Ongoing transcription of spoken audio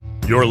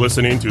You're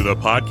listening to the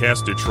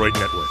Podcast Detroit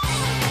Network.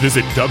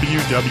 Visit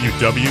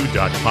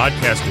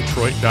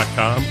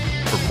www.podcastdetroit.com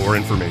for more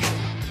information.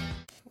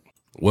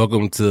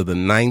 Welcome to the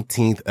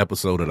 19th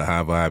episode of the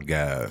High Vibe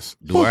Guys.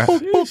 Do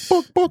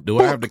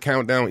I have to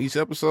count down each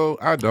episode?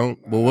 I don't.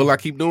 But will I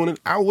keep doing it?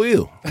 I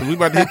will. 'Cause we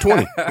about to hit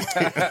 20.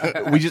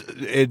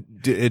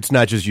 It's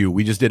not just you.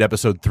 We just did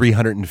episode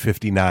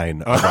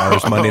 359 of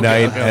ours Monday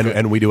night,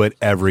 and we do it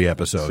every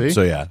episode. See?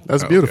 So yeah,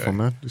 That's beautiful,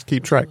 man. Just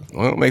keep track.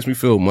 Well, it makes me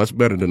feel much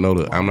better to know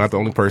that I'm not the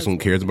only person who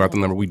cares about the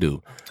number we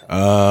do.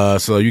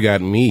 So you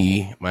got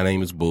me. My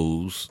name is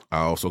Booze. I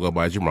also go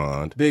by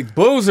Jermond. Big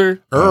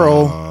Boozer.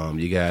 Earl.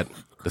 You got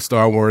the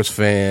Star Wars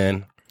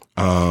fan.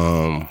 You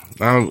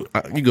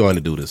go on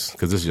to do this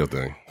because this is your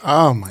thing.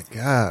 Oh my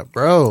God,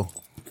 bro.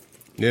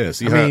 Yeah,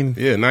 see I mean-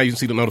 now you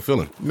know the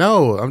feeling.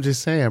 No, I'm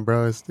just saying,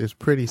 bro. It's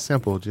pretty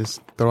simple.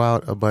 Just throw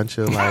out a bunch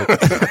of like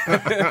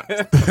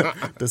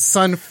the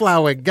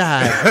sunflower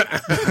guy,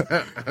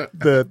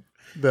 the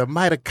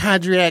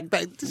mitochondriac.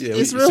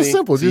 It's real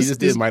simple. You just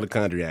did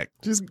mitochondriac.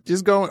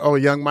 Just go. Oh,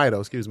 young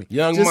Mito. Excuse me.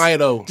 Young Just-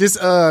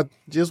 Mito.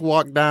 Just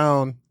walk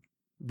down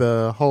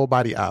the whole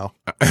body aisle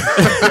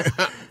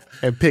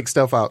and pick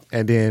stuff out,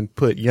 and then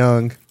put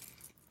young,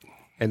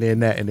 and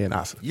then that, and then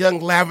Asa. Young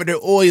lavender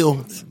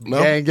oil.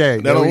 No,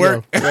 Gang. that'll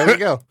work. There we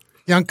go.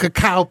 Young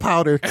cacao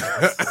powder.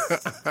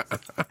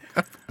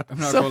 I'm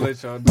not going to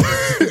let y'all do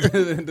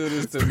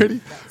this to me.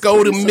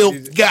 Golden milk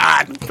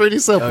god. Pretty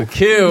simple.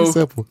 Kill. Pretty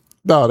simple.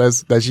 No,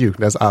 that's you.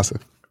 That's Asa.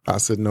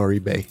 Asa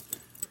Nori Bay,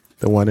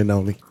 the one and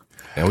only.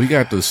 And we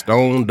got the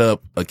stoned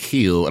up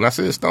Akil, and I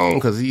said stone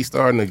because he's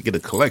starting to get a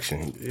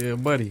collection. Yeah,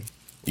 buddy.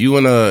 You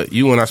and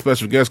our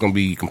special guest gonna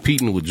be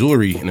competing with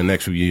jewelry in the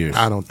next few years.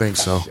 I don't think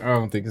so. I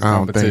don't think it's I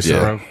don't think competition, so.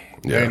 bro.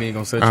 Yeah. They ain't even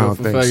going to set I you don't up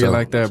for think failure so.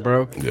 like that,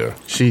 bro. Yeah,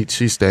 She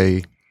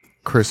stay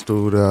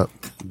crystalled up,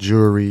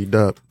 jewelried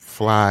up,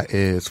 fly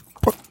as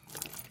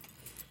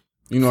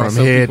You know how from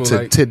some head people to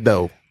like,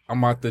 toe.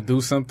 I'm about to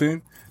do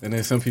something, and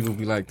then some people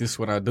be like, this is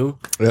what I do.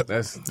 Yep.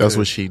 That's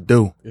What she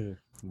do. yeah.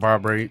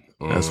 Vibrate.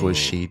 That's what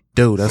she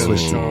do. That's what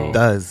she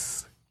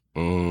does.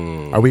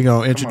 Mm. Are we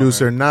gonna introduce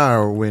her now,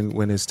 or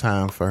when it's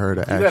time for her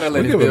to You gotta actually?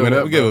 let We it give it a build minute.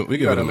 up. We give it- bro. we You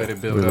give it gotta a let minute.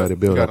 it build We up. let it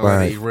build You up, gotta let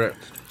alright. it rep.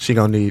 She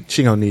gonna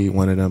need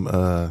one of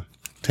them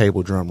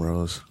table drum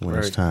rolls when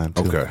it's Right. time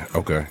to.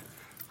 Okay.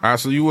 All right,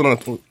 so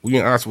we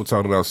and Asa were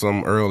talking about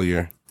something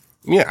earlier.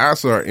 Me and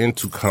Asa are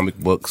into comic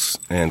books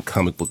and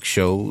comic book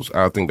shows.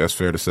 I think that's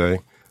fair to say.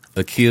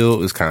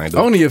 Akil is kind of.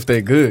 Only if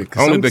they good.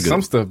 'Cause Only some, if they good.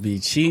 some stuff be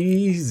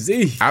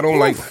cheesy. I don't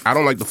like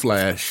the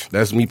Flash.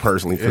 That's me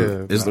personally.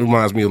 Yeah, It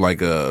reminds me of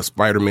like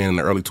Spider-Man in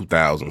the early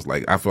 2000s.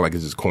 Like I feel like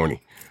it's just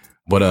corny.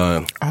 But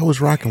I was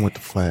rocking with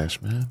the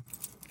Flash, man.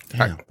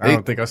 Damn. I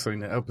don't think I seen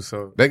the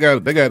episode. they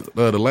got the last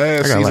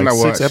I got season like I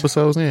watched. 6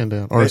 episodes in,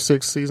 then, or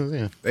 6 seasons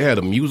in. They had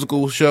a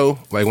musical show.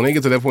 Like when they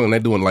get to that point and they're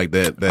doing like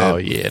that. Oh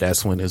yeah,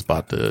 that's when it's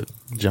about to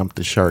jump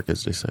the shark,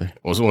 as they say.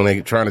 Or so when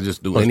they trying to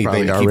just do Well, it's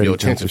anything to probably keep your already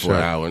attention jumped the for an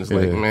shark. hour. And it's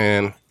like, Yeah.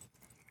 man,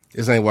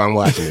 this ain't why I'm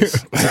watching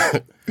this.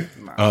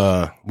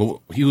 But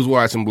he was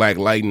watching Black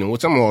Lightning,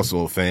 which I'm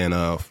also a fan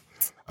of.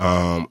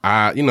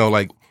 I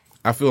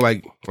feel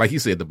like he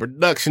said, the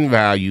production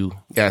value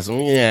got some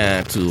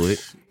to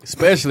it.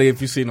 Especially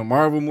if you've seen a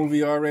Marvel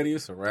movie already,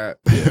 it's a wrap.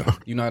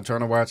 You're not trying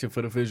to watch it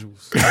for the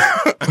visuals.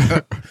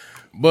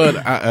 But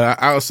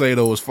I'll say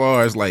though, as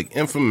far as like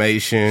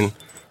information,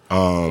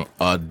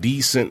 a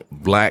decent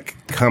black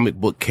comic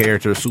book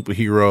character,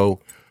 superhero,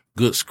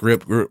 good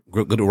script,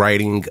 good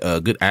writing,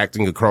 good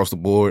acting across the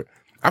board.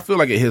 I feel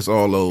like it hits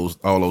all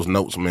those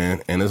notes,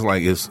 man. And it's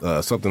like it's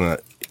something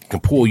that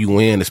can pull you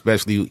in.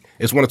 Especially,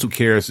 it's one or two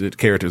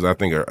characters I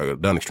think are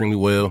done extremely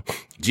well.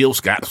 Jill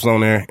Scott's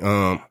on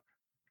there.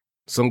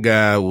 Some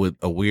guy with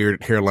a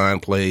weird hairline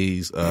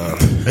plays.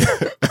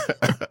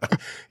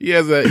 He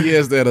has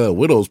that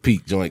Widow's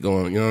Peak joint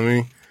going. You know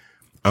what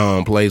I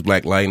mean? Plays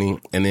Black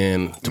Lightning, and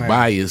then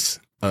Tobias.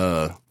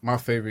 My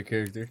favorite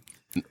character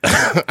in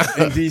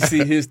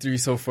DC history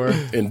so far.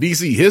 In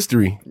DC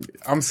history,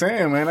 I'm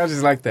saying, man, I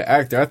just like the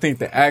actor. I think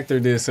the actor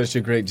did such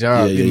a great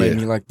job. Yeah, It made yeah.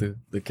 me like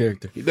the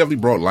character. he definitely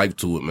brought life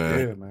to it, man.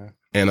 Yeah, man.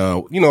 And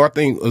I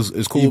think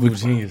it's cool. Evil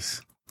because-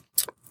 genius.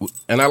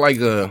 And I like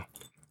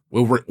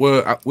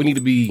we need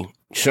to be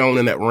shown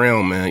in that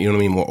realm, man. You know what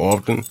I mean, more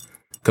often,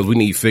 because we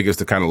need figures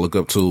to kind of look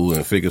up to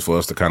and figures for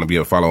us to kind of be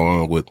able to follow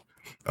on with,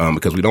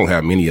 because we don't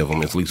have many of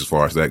them, at least as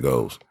far as that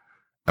goes.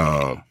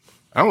 I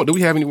don't. Do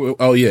we have any?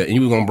 Oh yeah, and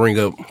you were gonna bring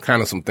up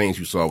kind of some things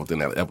you saw within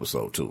that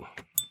episode too.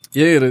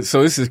 Yeah,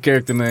 so this is a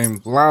character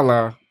named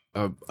Lala,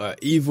 a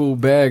evil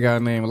bad guy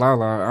named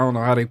Lala. I don't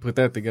know how they put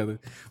that together.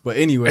 But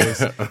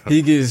anyways,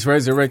 he gets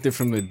resurrected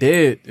from the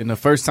dead. And the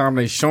first time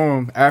they show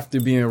him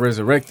after being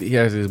resurrected, he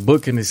has his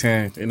book in his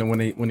hand. And then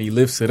when he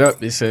lifts it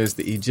up, it says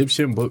the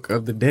Egyptian Book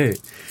of the Dead.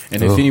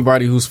 And if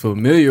anybody who's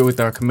familiar with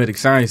our comedic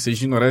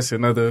sciences, you know that's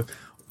another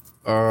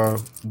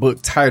book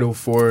title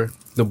for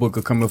the book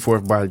of coming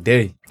forth by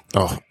day.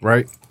 Oh,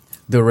 Right?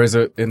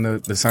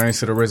 The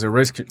science of the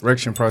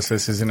resurrection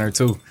process is in there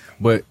too.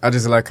 But I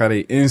just like how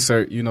they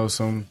insert,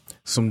 some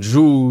some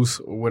jewels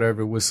or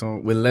whatever with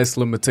less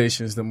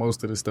limitations than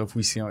most of the stuff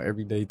we see on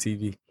everyday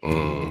TV.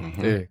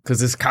 Yeah, because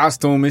his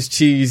costume is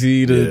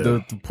cheesy,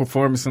 the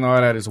performance and all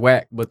that is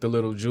whack, but the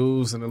little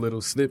jewels and the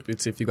little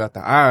snippets, if you got the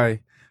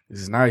eye,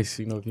 is nice.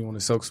 You know, if you want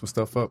to soak some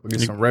stuff up and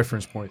get some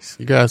reference points.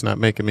 You guys not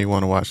making me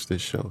want to watch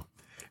this show.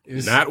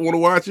 Not want to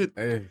watch it?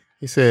 Hey,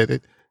 He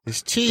said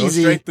it's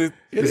cheesy, straight to-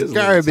 it's is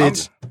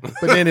garbage,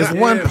 but then it's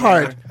one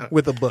part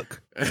with a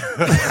book.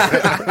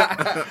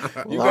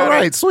 All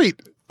right,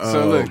 sweet.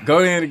 so look, go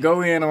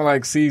in on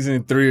like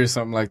season 3 or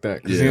something like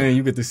that. Because then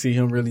you get to see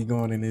him really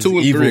going in his 2 and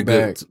 3 evil are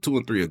bag. good. 2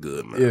 and 3 are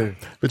good, man.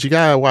 Yeah. But you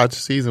gotta watch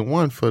season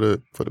 1 for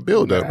the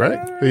build up,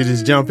 right? You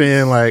just jump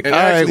in like, And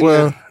all right, actually,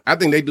 well, man, I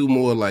think they do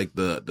more like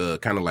the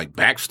kind of like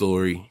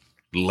backstory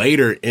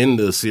later in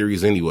the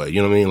series anyway.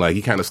 You know what I mean? Like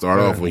he kind of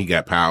started off when he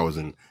got powers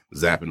and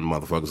zapping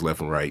motherfuckers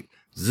left and right.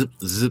 Zip,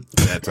 zip,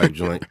 that type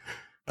joint.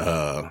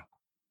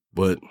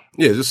 But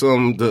yeah, just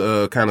something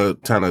to kind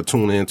of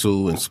tune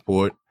into and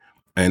support.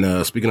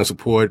 And speaking of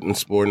support and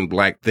supporting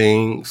black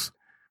things,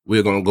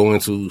 we're going to go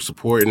into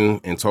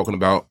supporting and talking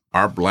about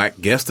our black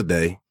guest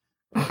today.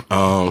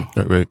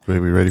 wait, we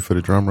ready for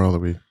the drum roll?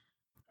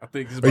 I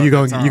think it's Are you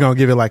gonna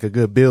give it like a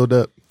good build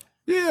up?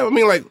 Yeah, I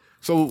mean, like,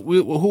 so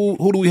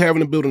who do we have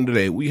in the building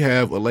today? We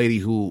have a lady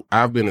who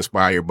I've been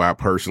inspired by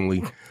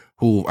personally,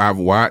 who I've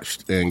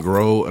watched and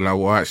grow, and I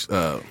watched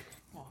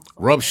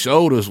rub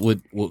shoulders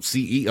with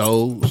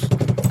CEOs,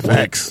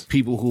 Facts.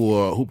 people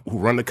who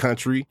run the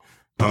country.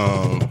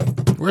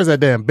 Where's that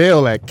damn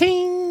bell at?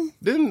 King.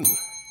 Didn't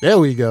There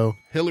we go.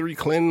 Hillary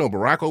Clinton or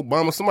Barack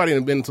Obama, somebody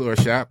had been to her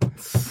shop.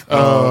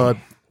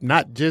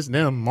 Not just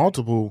them,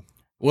 multiple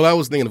Well, I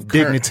was thinking of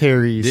current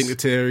dignitaries.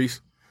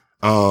 dignitaries.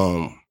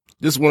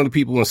 This is one of the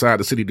people inside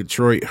the city of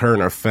Detroit. Her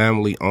and her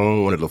family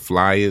own one of the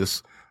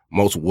flyest,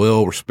 most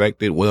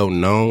well-respected,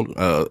 well-known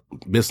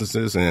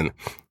businesses, and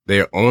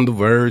they're on the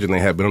verge, and they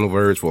have been on the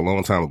verge for a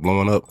long time of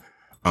blowing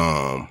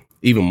up.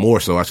 Even more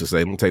so, I should say.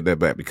 Let me take that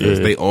back because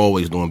they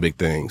always doing big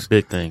things.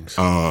 Big things.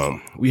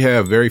 We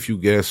have very few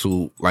guests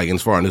who, like,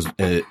 as far as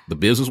the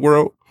business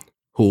world,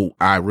 who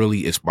I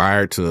really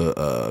aspire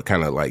to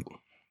kind of like,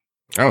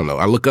 I don't know,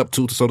 I look up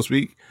to, so to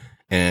speak.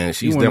 And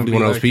she's wanna definitely be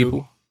one of those like you?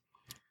 people.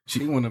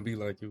 She want to be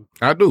like you.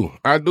 I do.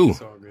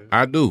 It's all good.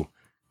 I do.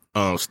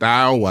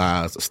 Style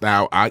wise,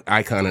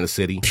 icon in the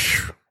city.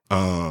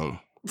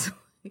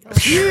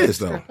 She is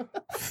though.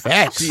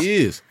 Facts.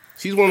 She is.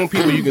 She's one of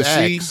them people you can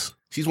see. Facts.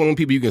 She's one of them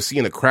people you can see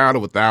in a crowd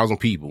of 1,000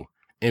 people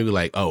and be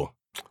like, oh,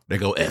 there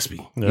go Espy.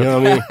 You know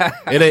what I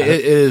mean? It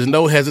is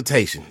no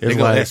hesitation. There It's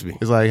go like Espy.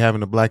 it's like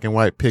having a black and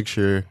white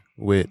picture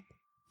with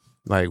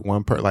like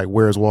one part, like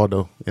Where's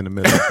Waldo in the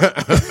middle.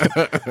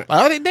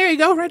 Oh, there you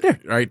go, right there.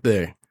 Right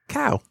there.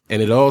 Cow.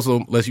 And it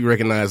also lets you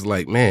recognize,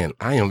 like, man,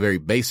 I am very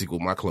basic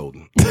with my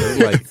clothing. You know,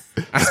 like,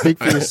 Speak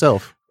for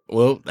yourself.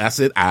 well, I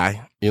said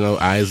I. You know,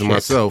 I as in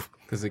myself.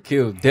 Because the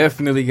kill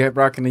definitely got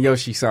rocking the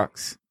Yoshi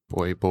socks.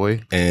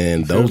 Boy.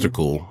 And those are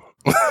cool.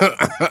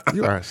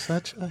 You are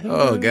such a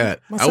Oh God!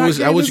 My I wish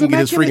sock game you is could get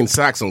his immaculate. freaking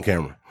socks on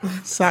camera.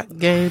 Sock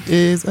game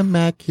is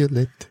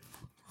immaculate.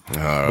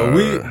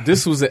 But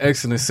this was an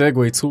excellent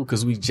segue too,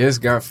 because we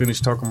just got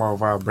finished talking about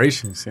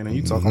vibrations, and then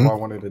you talking about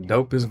one of the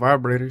dopest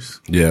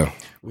vibrators. Yeah.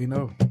 We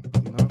know.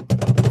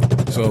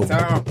 So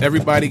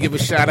everybody, give a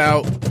shout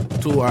out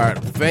to our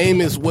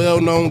famous,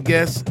 well-known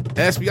guest,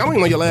 Espy. I don't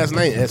even know your last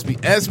name, Espy.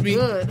 Espy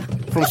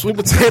from Sweet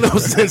Potato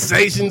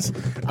Sensations.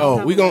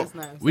 Oh, we gonna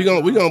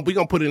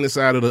put it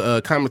inside of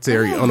the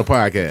commentary on the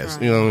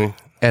podcast. You know what I mean?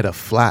 At a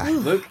fly.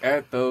 Look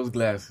at those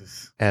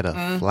glasses. At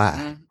a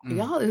fly.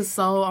 Y'all is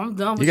so, I'm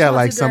done with You got y'all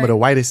like some of today. the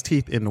whitest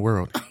teeth in the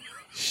world.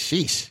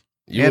 Sheesh.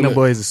 You And the and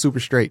boys are super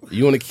straight.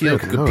 You and the kid Good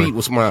can compete Lord.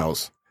 with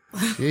smiles.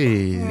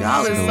 Jeez.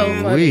 Y'all is so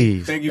funny.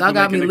 Louise. Thank you Y'all for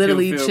got me making the kill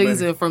literally feel cheesing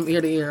better. from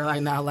ear to ear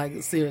right now.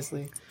 Like,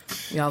 seriously.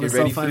 Y'all Get is so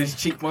ready for funny. this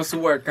cheek muscle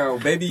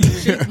workout, baby.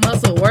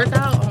 Muscle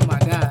workout? Oh my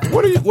God.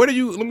 What are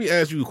you? Let me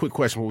ask you a quick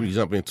question before we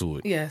jump into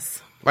it.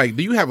 Yes. Like,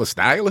 do you have a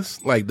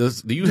stylist? Like, do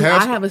you Do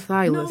have? I have a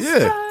stylist?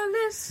 Yeah.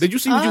 Did you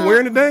see what you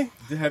wearing today?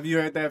 Have you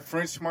heard that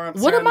French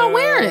Montana? What am I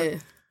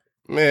wearing?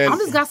 Man, I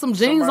just got some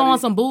jeans Somebody- on,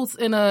 some boots,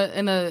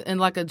 and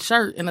like a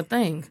shirt and a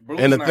thing.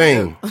 And the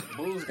thing.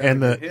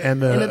 And the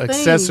And the thing,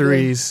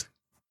 accessories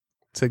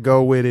to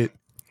go with it,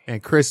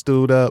 and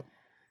crystalled up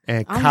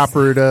and I'm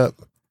coppered up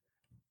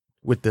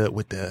with the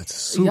Y'all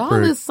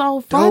super is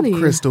so dope funny.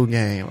 crystal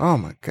game. Oh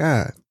my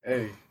God.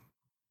 Hey,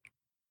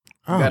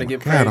 Oh gotta my get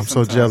God, paid I'm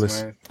so sometimes,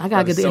 jealous. man. I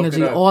gotta get the soak it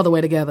energy up. all the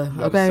way together.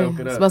 Gotta Okay, soak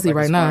it up especially like a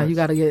right now. sponge. You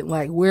gotta get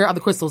like, where are the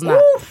crystals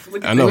now?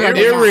 Look at I know. the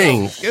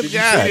Earrings. Good Did you see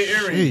job. the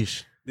earring?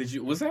 Sheesh. Did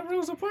you? Was that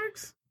Rosa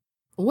Parks?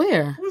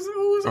 Where? Who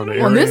was On that?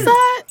 the On this earring.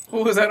 side?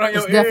 Who was that on your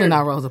It's definitely ear?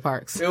 not Rosa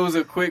Parks. It was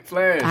a quick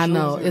flash. I Who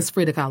know was it? it's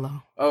Frida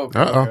Kahlo. Oh, okay,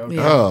 Uh-oh. okay.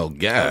 Yeah. Oh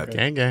God.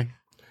 Gang gang.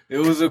 It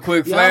was a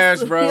quick Y'all flash,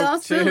 si- bro. y'all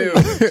Chill,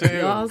 silly. chill.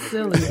 Y'all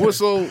silly. What?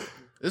 So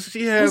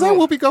she has. Was that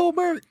Whoopi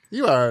Goldberg?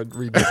 You are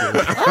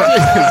ridiculous.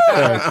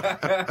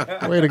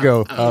 Way to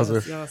go,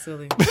 Ozzy. Y'all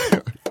silly.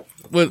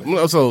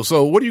 But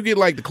so what do you get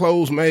like the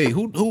clothes made?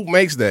 Who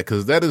makes that?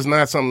 Because that is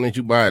not something that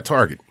you buy at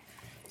Target.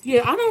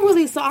 Yeah, I don't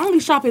really. So I only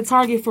shop at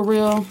Target for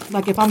real.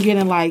 Like if I'm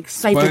getting like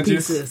staple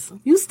Sponges? pieces.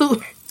 You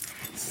stupid.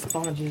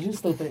 Sponges. You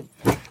stupid.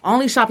 I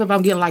only shop if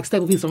I'm getting like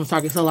staple pieces from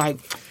Target. So like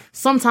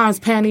sometimes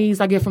panties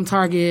I get from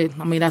Target.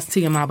 I mean that's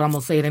TMI, but I'm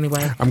gonna say it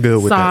anyway. I'm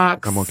good with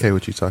Socks. that. I'm okay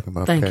with you talking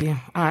about. Thank okay. you.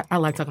 I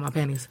like talking about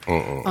panties.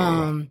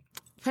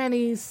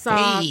 Panties,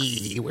 socks.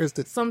 Hey, where's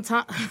the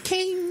Sometimes.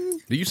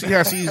 Do you see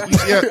how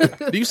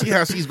do you see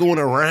how she's going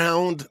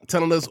around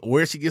telling us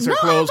where she gets her No,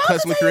 clothes I'm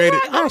about to custom tell you created?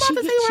 right- I'm about she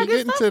to get, tell you where she I get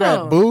getting stuff to that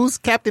from. booze,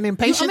 Captain I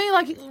Impatient. mean,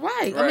 like,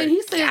 right. I mean,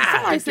 he said,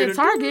 somebody said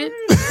Target.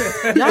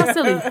 Y'all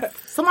silly.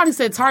 Somebody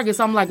said Target,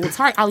 so I'm like, well,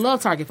 Target. I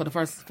love Target for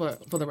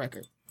the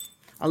record.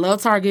 I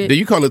love Target. Do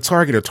you call it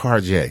Target or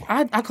Target?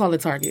 I call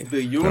it Target.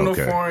 The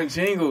unicorn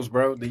jingles,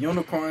 bro. The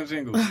unicorn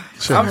jingles.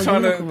 I'm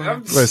trying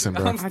to. Listen,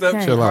 bro. I'm stuck I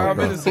can't. Chill out, 5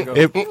 bro. minutes ago.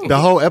 If the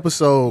whole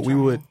episode,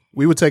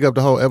 we would take up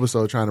the whole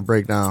episode trying to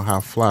break down how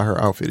fly her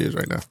outfit is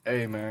right now.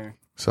 Hey, man.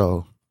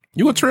 So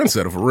You a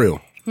trendsetter for real.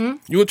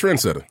 You a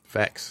trendsetter.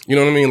 facts. You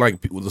know what I mean?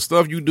 Like with the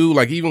stuff you do,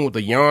 like even with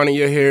the yarn in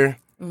your hair,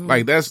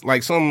 like that's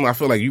like something I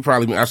feel like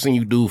I've seen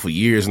you do for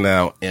years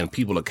now, and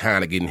people are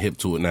kind of getting hip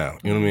to it now.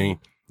 You know what I mean?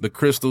 The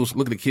crystals,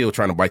 look at the kill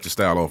trying to bite your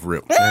style off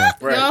rip.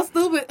 Y'all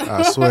stupid.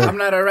 I swear. I'm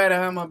not a writer.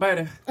 I'm a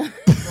biter.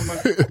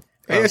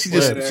 And she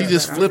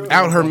just flipped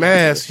out her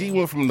mask. She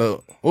went from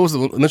what was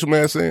the initial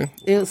mask saying?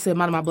 It said,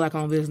 mind my black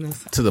owned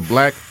business. To the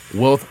Black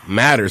Wealth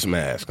Matters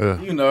mask.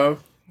 You know.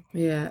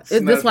 Yeah.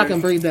 This one I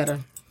can breathe better.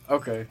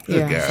 Okay.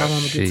 Yeah. gosh. So I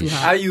won't get too I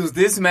hot. use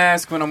this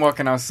mask when I'm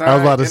walking outside. I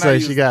was about to and say,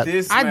 use she got-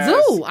 this I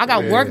mask. do. I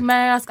got work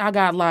mask. I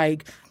got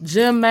like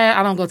gym mask.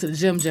 I don't go to the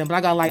gym, but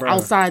I got like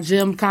outside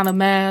gym kind of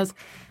mask.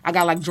 I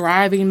got like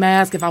driving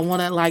mask if I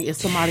want to, like, if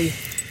somebody.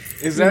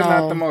 Is that No.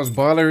 not the most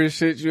ballerish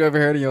shit you ever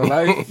heard in your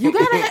life? You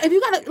gotta, if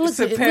you gotta,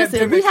 listen, a if we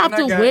pandemic have and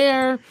to I got-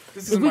 wear,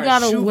 This if is we my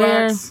gotta shoe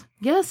wear, box.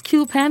 yes,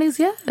 cute panties,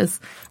 yes.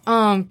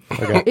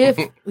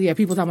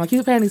 People talking about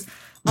cute panties.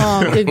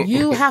 If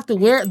you have to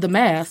wear the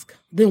mask,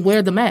 then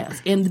wear the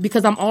mask. And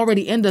because I'm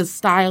already into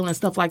style and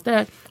stuff like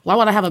that, why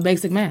would I have a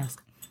basic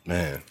mask?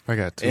 Man. I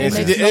got two. And she,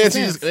 makes just, no and, she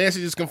sense. just, and she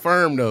just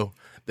confirmed though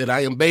that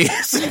I am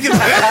basic.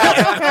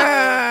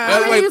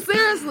 I mean,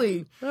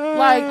 seriously.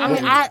 Like, I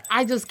mean,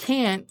 I just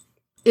can't.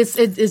 It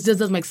just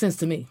doesn't make sense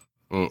to me.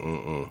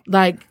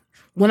 Like,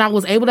 when I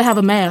was able to have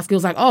a mask, it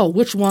was like, oh,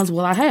 which ones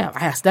will I have? I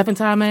have Step in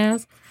Time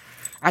mask.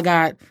 I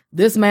got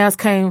this mask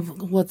came,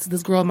 what's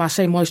this girl in my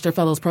Shea Moisture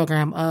Fellows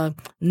program?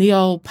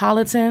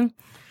 Neapolitan.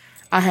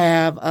 I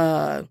have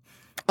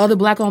other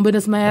black owned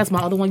business masks.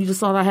 My other one you just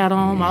saw that I had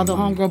on. My other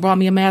homegirl brought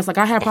me a mask. Like,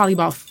 I had probably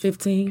about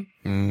 15.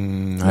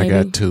 I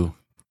got two.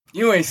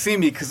 You ain't see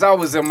me because I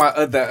was in my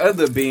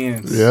other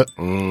beings. Yep.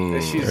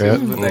 That shit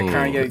just with that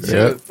Kanye shit.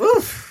 Yep.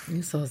 Oof.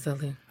 You so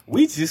silly.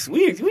 We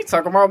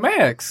talking about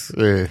Max.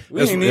 Yeah.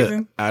 We ain't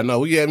even. I know.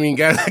 We haven't even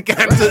got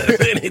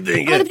to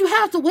anything But yet. if you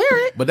have to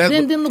wear it, But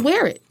that's- then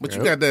wear it. But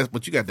you got that.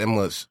 But you got that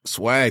much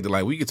swag that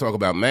like we could talk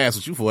about masks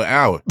with you for an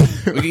hour.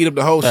 We could eat up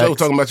the whole show Facts.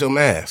 talking about your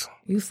mask.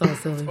 You so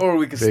silly. Or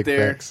we can Big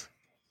stare. facts.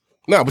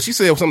 No, but she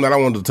said something that I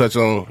wanted to touch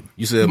on.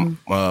 You said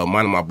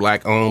minding my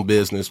black owned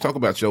business. Talk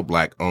about your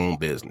black owned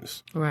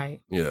business.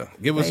 Right. Yeah,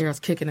 give The us. air is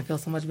kicking. It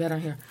feels so much better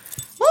here.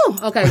 Woo!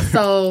 Okay,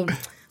 so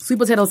Sweet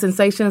Potato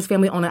Sensations,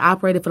 family owned and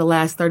operated for the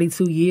last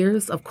 32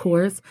 years, of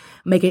course,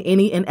 making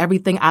any and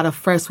everything out of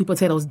fresh sweet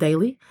potatoes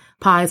daily.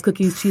 Pies,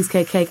 cookies,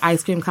 cheesecake, cake,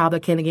 ice cream, cobbler,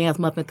 candy yams,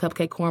 muffin,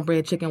 cupcake,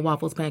 cornbread, chicken,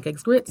 waffles,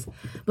 pancakes, grits,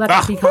 black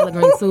and pea collard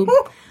green soup.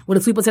 With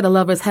a sweet potato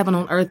lovers, heaven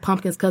on earth,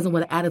 pumpkin's cousin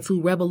with an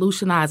attitude,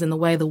 revolutionizing the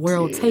way the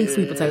world tastes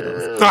sweet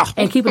potatoes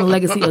and keeping the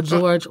legacy of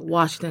George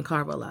Washington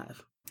Carver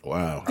alive.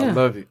 Wow. I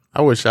love it.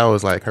 I wish I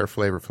was like her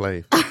Flavor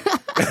Flav.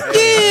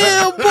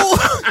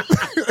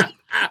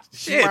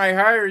 She might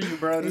hire you,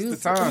 bro. This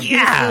is the time.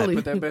 Yeah.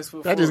 Put that best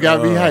foot That just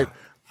forward. got me hyped.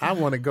 I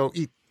want to go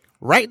eat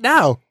right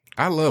now.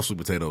 I love sweet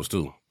potatoes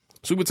too.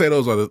 Sweet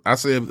potatoes are. I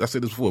said this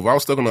before. If I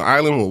was stuck on an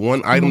island with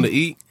one item to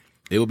eat,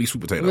 it would be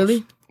sweet potatoes.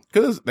 Really?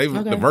 Because they're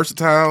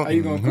versatile. How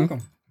you gonna cook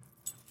them?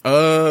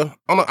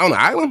 On the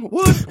island,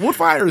 wood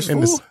fire is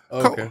full.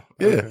 Okay.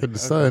 Yeah, In the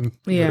sun.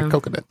 Yeah. With a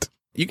coconut.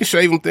 you can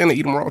shave them thin and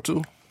eat them raw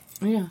too.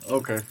 Yeah.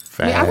 Okay.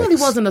 Yeah, I really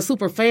wasn't a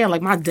super fan.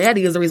 Like, my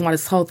daddy is the reason why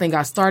this whole thing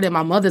got started.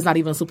 My mother's not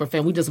even a super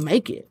fan. We just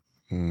make it.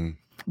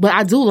 But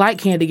I do like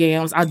candy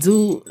yams.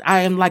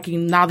 I am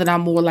liking, now that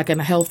I'm more like in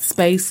a health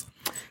space,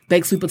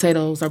 baked sweet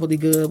potatoes are really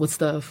good with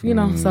stuff, you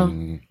know? So,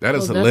 That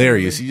is Oh,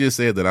 hilarious. You just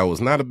said that I was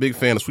not a big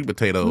fan of sweet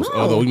potatoes,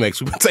 although we make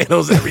sweet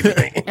potatoes every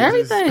day.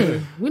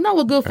 everything. We know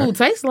what good food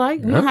tastes like.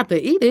 We don't have to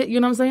eat it,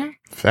 you know what I'm saying?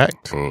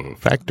 Fact.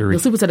 Factory. The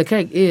sweet potato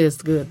cake is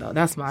good, though.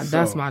 That's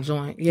my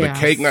joint. Yeah. The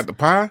cake, not the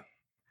pie.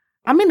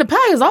 I mean, the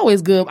pie is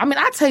always good. I mean,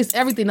 I taste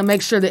everything to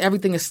make sure that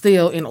everything is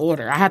still in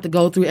order. I have to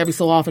go through every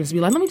so often to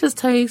be like, let me just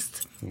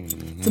taste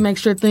to make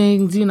sure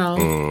things, you know.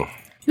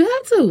 You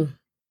have to.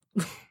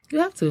 You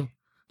have to.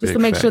 Just Big to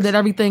make sure facts. that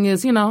everything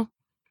is, you know,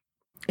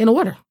 in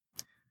order.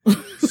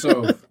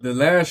 So the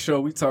last show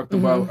we talked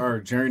about our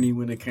journey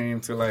when it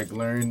came to like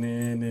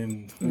learning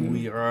and who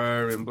we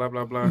are and blah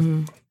blah blah.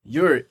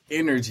 Your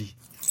energy,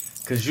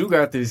 because you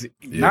got this.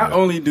 Not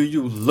only do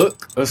you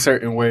look a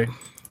certain way,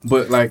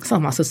 But like, Some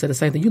of my sister said the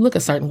same thing. You look a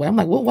certain way. I'm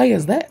like, what way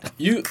is that?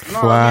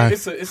 Fly,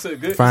 it's a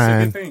good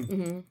fine,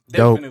 thing.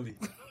 dope. Definitely.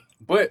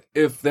 But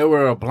if there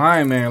were a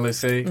blind man, let's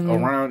say,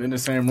 around in the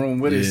same room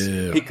with us,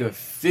 Yeah. he could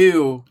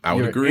feel I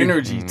would your agree.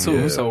 energy too.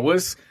 Yeah. So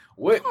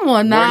what? Come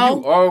on now.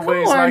 Were you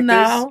always Come on like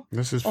now.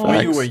 This is this when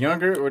you facts. were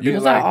younger, or did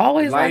Was I like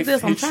always like life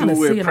this? I'm hit trying you to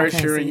with see and I can't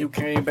pressure see and you it.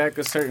 came back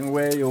a certain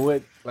way, or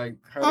what? Like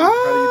how do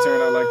you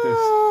turn out like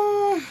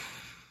this?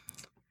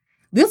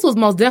 This was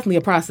most definitely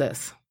a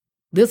process.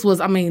 This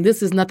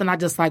is nothing I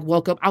just like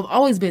woke up. I've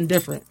always been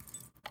different.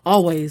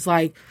 Always.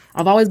 Like,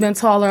 I've always been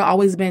taller,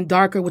 always been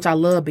darker, which I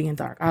love being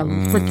dark. I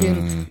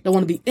freaking don't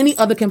want to be any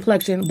other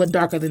complexion but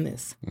darker than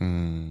this.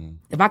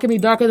 If I can be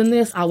darker than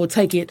this, I will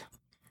take it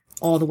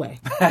all the way.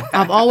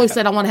 I've always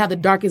said I want to have the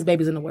darkest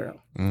babies in the world.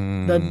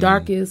 The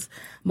darkest,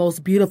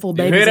 most beautiful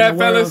babies hear that, in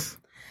the world. fellas?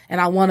 And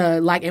I want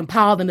to like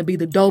empower them to be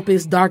the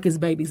dopest, darkest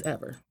babies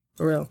ever.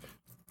 For real.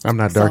 I'm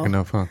not dark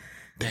enough, huh?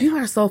 You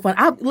are so fun.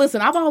 I've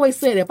always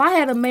said if I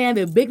had a man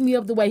that big me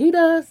up the way he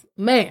does,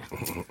 man,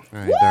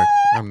 I ain't dark.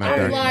 I'm not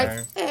I'm dark.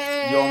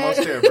 like, You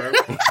almost there, bro.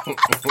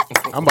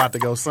 I'm about to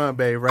go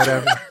sunbathe right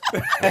after.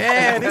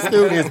 Yeah, this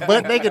dude is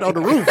butt naked on the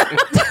roof.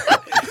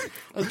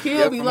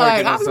 Akil be I'm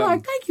like, working on I'll be like,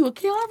 something. thank you,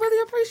 Akil. I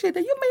really appreciate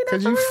that. You made that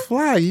Cause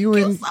for you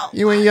real. fly.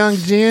 You so and young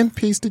Jen.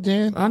 Peace to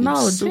Jen. I know,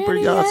 You super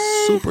Jenny, y'all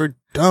yeah. super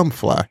dumb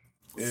fly.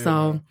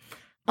 So,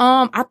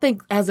 I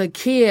think as a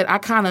kid, I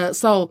had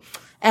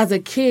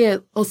to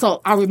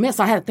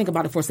think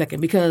about it for a second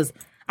because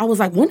I was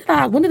like, when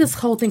did this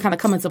whole thing kind of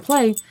come into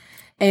play?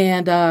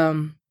 And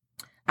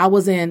I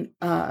was in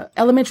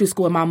elementary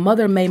school and my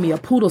mother made me a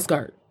poodle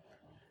skirt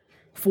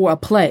for a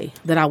play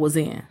that I was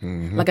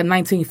in, like a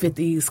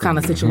 1950s kind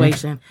of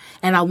situation.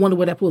 And I wanted to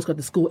wear that poodle skirt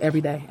to school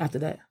every day after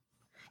that.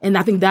 And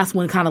I think that's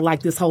when kind of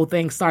like this whole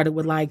thing started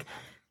with like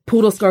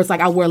poodle skirts. Like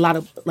I wear a lot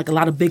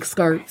of big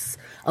skirts,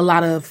 a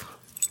lot of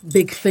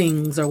big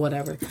things or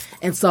whatever.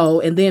 And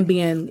then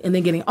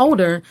getting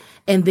older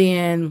and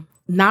then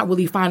not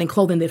really finding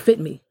clothing that fit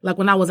me. Like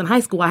when I was in high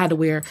school, I had to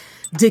wear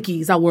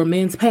Dickies. I wore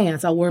men's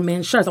pants. I wore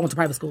men's shirts. I went to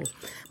private school,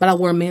 but I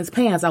wore men's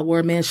pants. I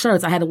wore men's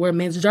shirts. I had to wear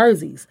men's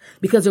jerseys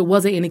because there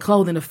wasn't any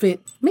clothing to fit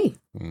me.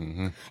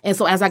 And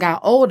so as I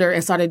got older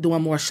and started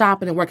doing more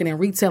shopping and working in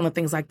retail and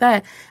things like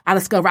that, I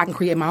discovered I can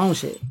create my own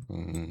shit. I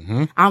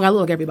don't gotta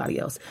look like everybody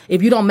else.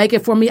 If you don't make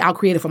it for me, I'll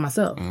create it for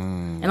myself.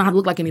 And I don't have to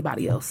look like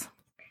anybody else.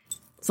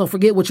 So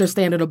forget what your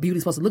standard of beauty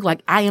is supposed to look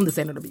like. I am the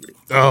standard of beauty.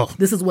 Oh,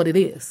 This is what it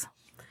is.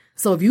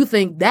 So if you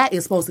think that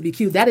is supposed to be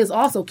cute, that is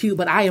also cute,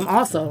 but I am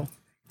also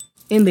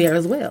in there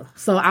as well.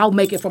 So I'll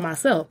make it for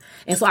myself.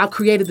 And so I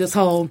created this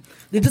whole,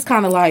 it just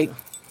kind of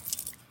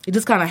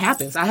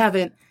happens.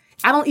 I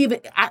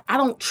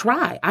don't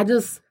try.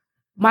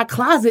 My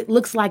closet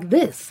looks like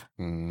this.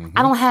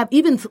 I don't have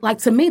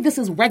to me, this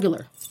is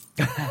regular.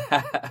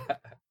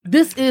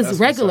 This is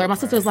regular. My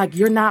sister's like,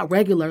 you're not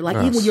regular. Like,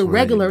 even you're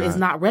regular is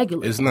not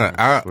regular. It's not.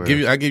 I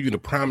give you the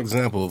prime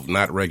example of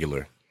not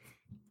regular.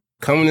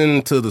 Coming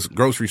into this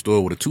grocery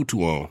store with a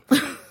tutu on,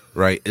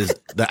 right? Is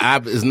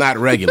not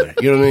regular.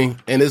 You know what I mean?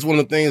 And it's one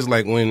of the things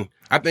like when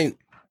I think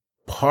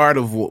part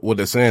of what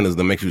they're saying is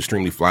that makes you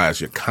extremely fly is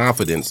your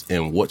confidence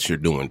in what you're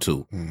doing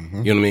too. You know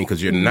what I mean?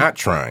 Because you're not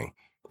trying.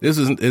 It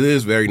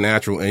is very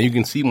natural, and you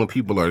can see when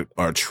people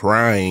are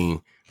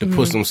trying to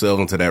push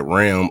themselves into that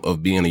realm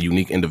of being a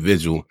unique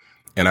individual.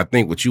 And I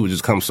think with you, it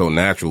just comes so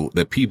natural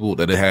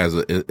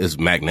that is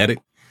magnetic.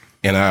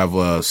 And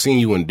I've seen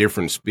you in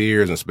different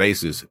spheres and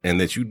spaces, and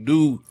that you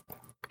do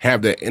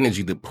have that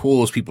energy that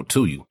pulls people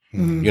to you. You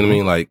know what I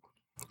mean? Like,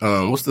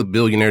 what's the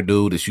billionaire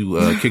dude that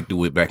you kicked it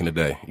with back in the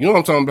day? You know what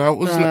I'm talking about?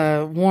 What's his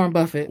name? Warren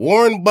Buffett.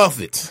 Warren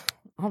Buffett.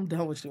 I'm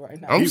done with you right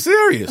now. I'm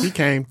serious. he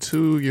came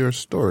to your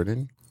store,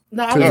 didn't he?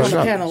 No, I was on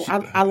the panel.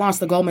 I launched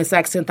the Goldman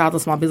Sachs 10,000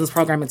 Small Business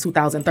Program in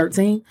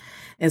 2013.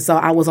 And so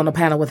I was on the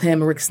panel with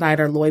him, Rick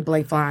Snyder, Lloyd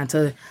Blankfein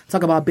to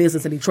talk about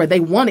business in Detroit.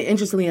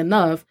 Interestingly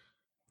enough,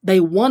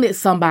 they wanted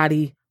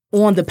somebody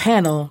on the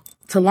panel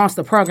to launch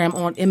the program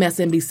on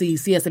MSNBC,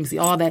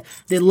 CSNBC, all that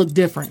looked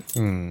different.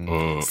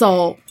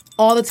 So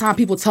all the time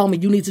people told me,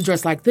 you need to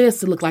dress like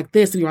this, to look like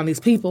this, to be around these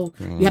people.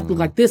 You have to look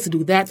like this, to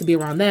do that, to be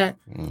around that.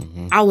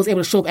 I was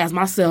able to show up as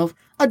myself,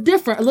 a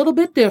little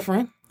bit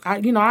different.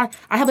 I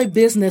have a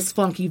business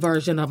funky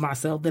version of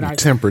myself that I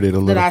tempered it a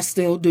little. That I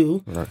still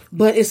do,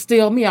 but it's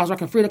still me. I was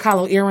rocking Frida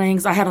Kahlo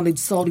earrings. I had on the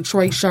Soul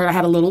Detroit shirt. I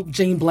had a little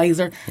jean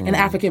blazer, an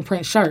African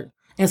print shirt,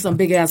 and some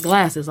big ass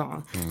glasses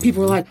on.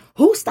 People were like,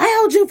 "Who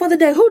styled you for the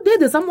day? Who did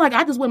this?" I'm like,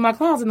 I just went in my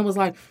closet and was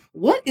like,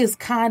 "What is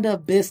kind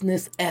of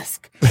business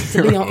esque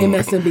to be on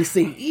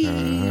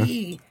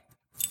MSNBC?"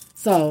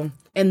 So,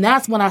 and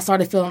that's when I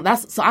started feeling.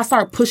 So I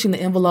started pushing the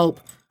envelope.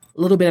 A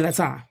little bit at a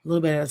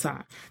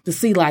time, to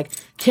see like,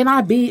 can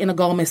I be in a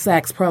Goldman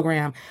Sachs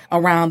program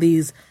around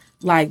these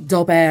like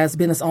dope ass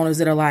business owners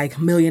that are like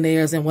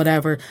millionaires and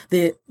whatever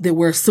that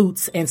wear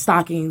suits and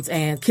stockings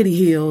and kitty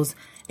heels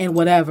and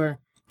whatever?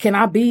 can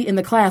I be in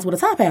the class with a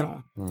top hat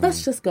on?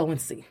 Let's just go and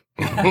see.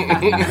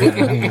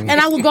 And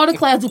I would go to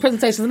class, do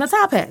presentations in a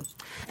top hat.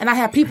 And I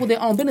have people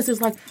that own businesses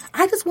like,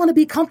 I just want to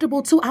be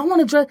comfortable too. I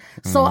want to dress.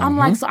 So I'm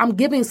like, so I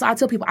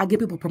tell people, I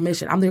give people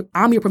permission.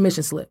 I'm your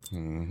permission slip.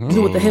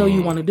 Do what the hell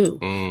you want to do.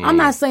 I'm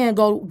not saying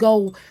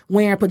go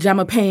wearing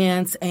pajama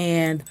pants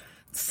and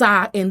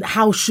sock and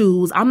house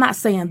shoes. I'm not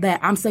saying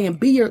that. I'm saying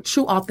be your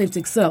true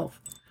authentic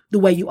self the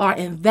way you are.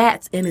 And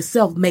that in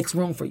itself makes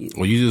room for you.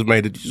 Well, you just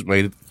made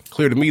it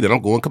clear to me that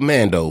I'm going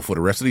commando for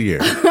the rest of the year.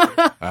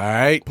 All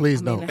right.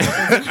 Please don't.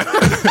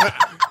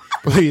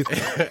 Please.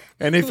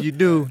 And if you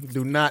do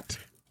not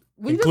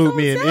include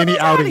me in any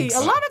outings. A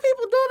lot of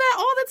people do that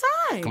all the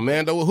time.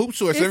 Commando with hoop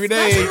shorts every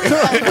day. Hoop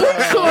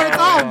shorts,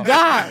 oh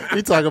God.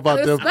 We talk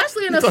about them.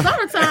 Especially in the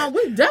summertime.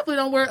 We definitely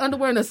don't wear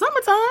underwear in the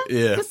summertime.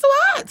 Yeah. It's too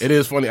hot. It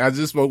is funny. I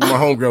just spoke with my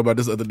homegirl about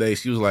this the other day.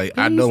 She was like,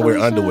 I don't wear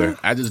underwear.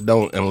 I just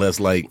don't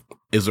unless like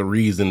it's a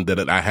reason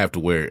that I have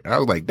to wear it. I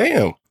was like,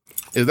 damn.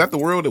 Is that the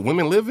world that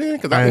women live in?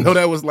 Because I didn't know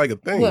that was like a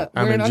thing. What,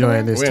 I'm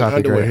enjoying this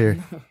topic right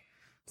here.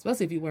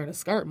 Especially if you're wearing a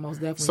skirt,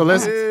 most definitely. So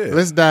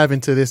let's dive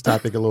into this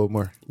topic a little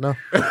more. No,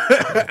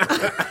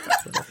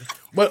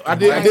 but I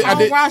did.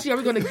 Rashi, are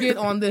we going to get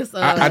on this?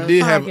 I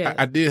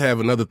did have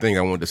another thing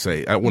I wanted to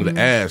say. I wanted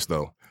to ask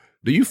though.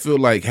 Do you feel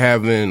like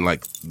having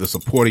like the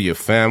support of your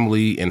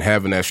family and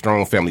having that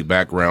strong family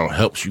background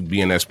helps you be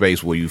in that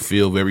space where you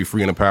feel very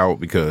free and empowered?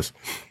 Because,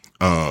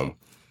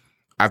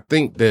 I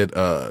think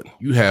that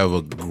you have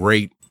a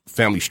great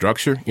family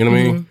structure. You know what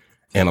I mean?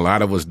 And a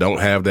lot of us don't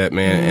have that,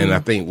 man. And I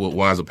think what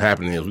winds up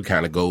happening is we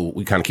kind of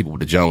keep up with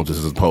the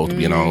Joneses as opposed to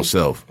being our own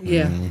self.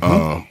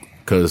 Yeah.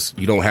 Because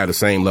you don't have the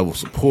same level of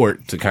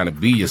support to kind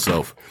of be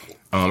yourself.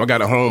 I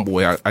got a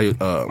homeboy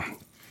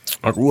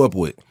I grew up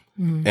with.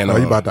 And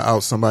you about to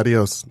out somebody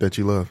else that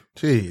you love?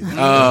 Jeez.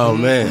 Oh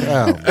man.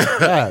 Oh my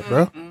God,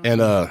 bro.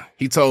 And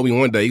he told me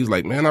one day, he was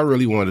like, "Man, I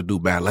really wanted to do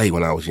ballet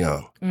when I was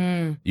young."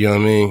 You know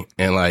what I mean?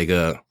 And like,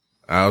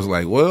 I was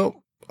like,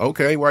 "Well,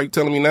 okay. Why are you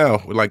telling me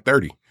now? We're like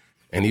 30."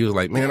 And he was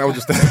like, "Man, I was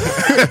just."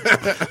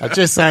 I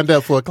just signed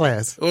up for a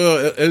class.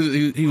 Well,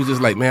 he was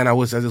just like, "Man, I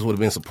wish I just would have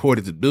been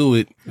supported to do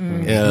it,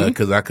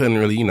 because I couldn't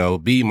really,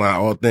 be my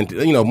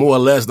authentic, more or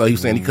less." Though he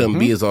was saying he couldn't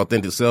be his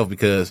authentic self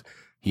because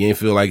he didn't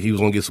feel like he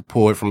was gonna get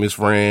support from his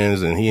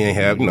friends, and he ain't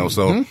have,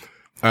 So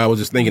I was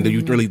just thinking, do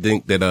you really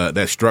think that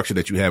that structure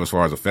that you have as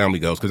far as a family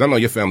goes? Because I know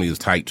your family is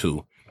tight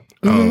too.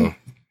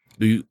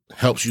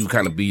 Helps you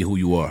kind of be who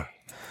you are?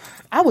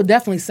 I would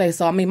definitely say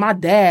so. I mean, my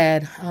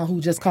dad, who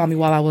just called me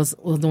while I was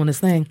doing this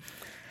thing,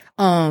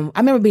 I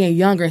remember being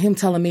younger, him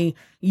telling me,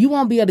 you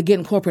won't be able to get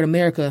in corporate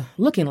America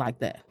looking like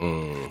that.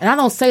 And I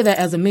don't say that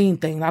as a mean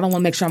thing. I don't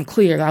want to make sure I'm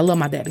clear. I love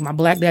my daddy, my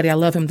black daddy. I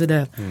love him to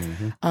death,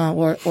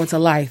 or to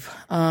life.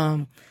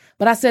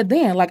 But I said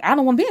then, like, I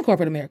don't want to be in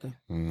corporate America.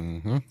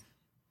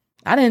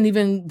 I didn't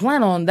even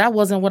plan on, that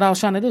wasn't what I was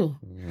trying to do.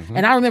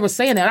 And I remember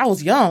saying that. I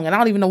was young, and I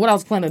don't even know what I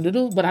was planning to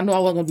do, but I knew I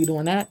wasn't going to be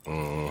doing that.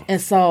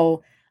 And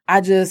so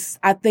I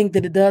think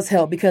that it does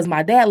help because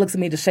my dad looks at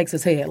me, just shakes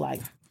his head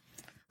like,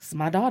 it's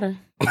my daughter.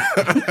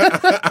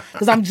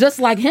 Because I'm just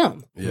like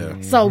him. Yeah.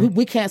 So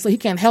he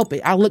can't help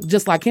it. I look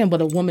just like him,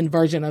 but a woman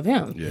version of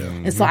him. Yeah.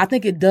 And so I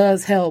think it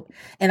does help.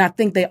 And I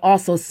think they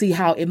also see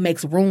how it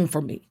makes room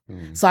for me.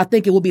 So I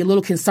think it would be a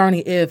little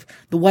concerning if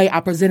the way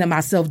I presented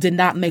myself did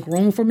not make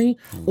room for me,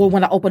 or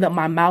when I opened up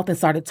my mouth and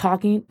started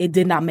talking, it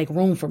did not make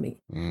room for me.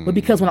 But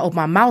because when I open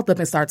my mouth up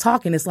and start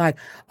talking, it's like,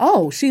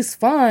 oh, she's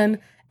fun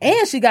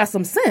and she got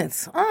some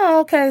sense.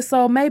 Oh, okay.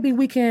 So maybe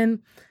we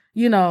can,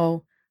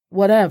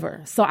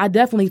 whatever. So I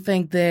definitely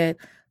think that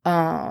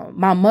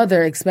my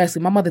mother,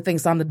 especially, my mother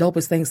thinks I'm the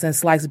dopest thing since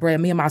sliced bread.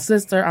 Me and my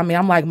sister, I'm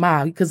like,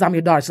 Ma, because I'm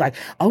your daughter. She's like,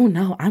 oh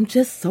no, I'm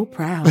just so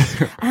proud.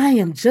 I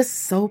am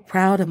just so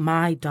proud of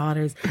my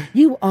daughters.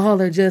 You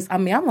all are just,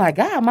 I'm like,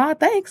 God, Ma,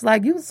 thanks.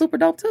 Like, you super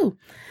dope too.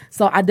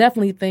 So I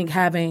definitely think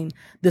having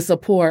the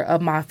support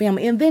of my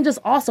family, and then just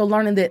also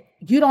learning that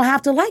you don't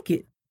have to like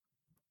it.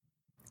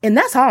 And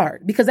that's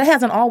hard because it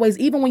hasn't always,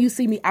 even when you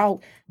see me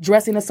out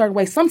dressing a certain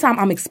way, sometimes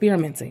I'm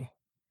experimenting.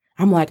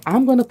 I'm like,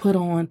 I'm going to put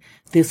on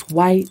this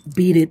white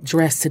beaded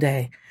dress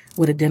today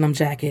with a denim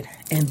jacket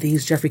and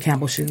these Jeffrey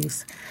Campbell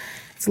shoes.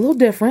 It's a little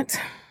different.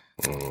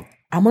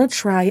 I'm going to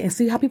try it and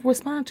see how people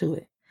respond to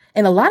it.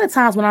 And a lot of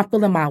times when I'm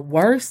feeling my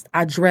worst,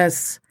 I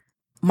dress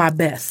my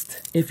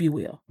best, if you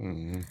will,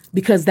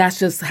 because that's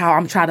just how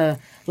I'm trying to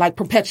like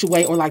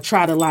perpetuate or like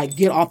try to like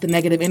get off the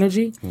negative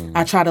energy.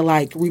 I try to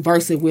like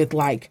reverse it with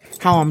like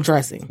how I'm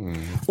dressing,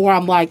 or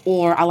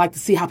I like to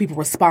see how people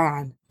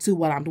respond to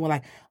what I'm doing.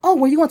 Like, oh,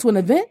 were you going to an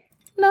event?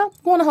 No,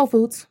 going to Whole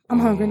Foods. I'm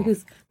hungry.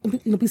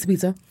 A piece of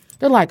pizza.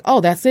 They're like, oh,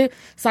 that's it.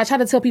 So I try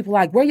to tell people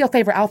like, wear your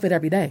favorite outfit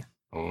every day.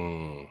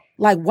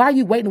 Like, why are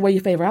you waiting to wear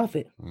your favorite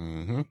outfit?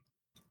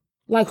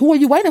 Like, who are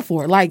you waiting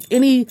for? Like,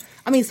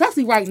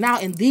 especially right now,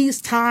 in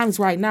these times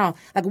right now,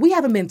 like, we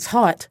haven't been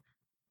taught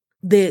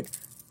that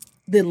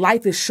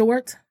life is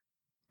short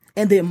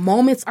and that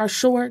moments are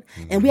short.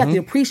 And we have to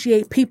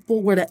appreciate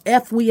people where the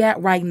F we at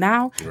right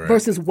now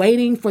versus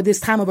waiting for this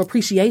time of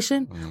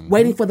appreciation,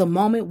 waiting for the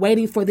moment,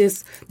 waiting for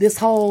this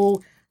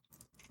whole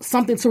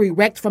something to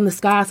erect from the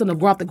sky, something to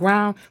grow off the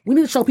ground. We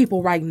need to show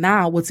people right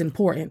now what's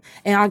important.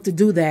 And I like to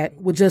do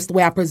that with just the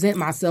way I present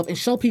myself and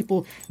show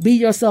people, be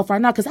yourself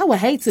right now. Because I would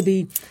hate to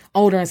be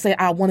older and say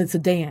I wanted to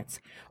dance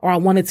or I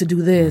wanted to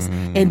do this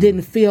and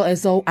didn't feel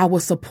as though I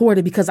was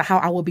supported because of how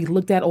I would be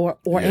looked at or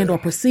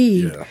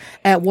perceived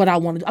at what I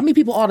wanted to do. I mean,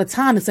 people all the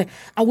time that say,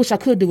 I wish I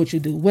could do what you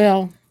do.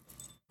 Well,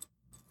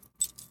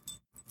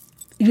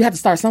 you have to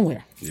start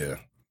somewhere. Yeah.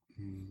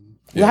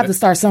 You have to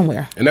start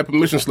somewhere. And that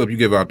permission slip you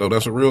give out, though,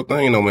 that's a real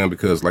thing, though, man,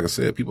 because, like I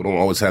said, people don't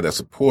always have that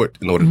support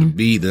in order to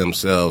be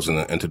themselves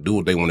and to do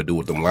what they want to do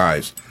with their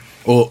lives,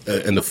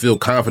 and to feel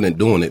confident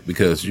doing it,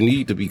 because you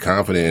need to be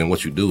confident in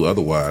what you do.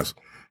 Otherwise,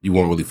 you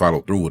won't really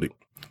follow through with it.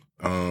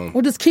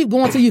 Or just keep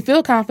going till you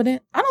feel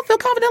confident. I don't feel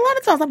confident a lot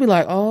of times. I'll be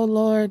like, oh,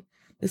 Lord,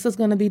 this is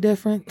going to be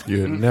different.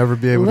 You'll never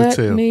be able to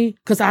tell.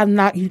 Because I'm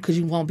not, because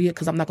you won't be it,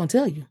 because I'm not going to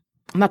tell you.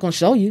 I'm not going to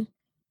show you.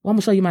 Well, I'm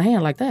going to show you my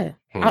hand like that.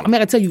 I mean, I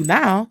can tell you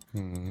now,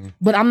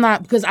 but I'm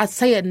not, because I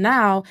say it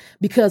now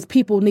because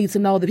people need to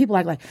know that people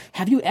like,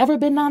 have you ever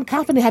been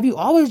non-confident? Have you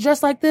always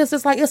dressed like this?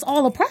 It's like, it's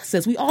all a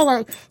process. We all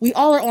are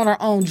on our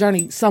own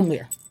journey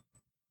somewhere.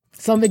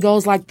 Some of it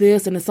goes like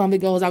this, and then some of it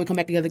goes, I would come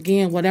back together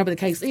again, whatever the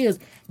case is.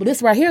 But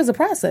this right here is a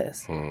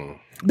process.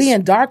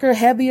 Being darker,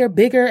 heavier,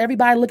 bigger,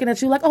 everybody looking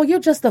at you like, oh, you're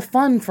just a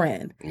fun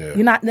friend. Yeah.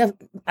 You're not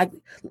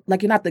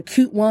like you're not the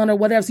cute one or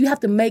whatever. So you have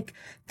to make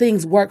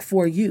things work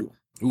for you.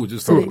 Who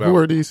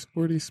are these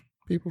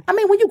people? I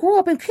mean, when you grow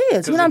up in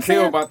kids, you know what I'm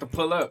saying? About to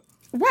pull up.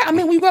 Right. I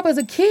mean, when you grow up as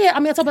a kid,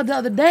 I mean, I talked about the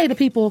other day to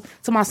people,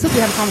 to my sister,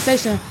 we had a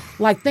conversation,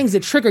 like things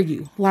that trigger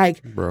you.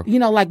 Like, you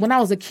know, like when I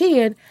was a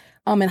kid,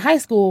 in high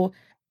school,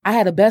 I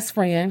had a best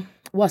friend.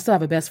 Well, I still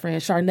have a best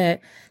friend,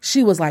 Charnette.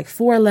 She was like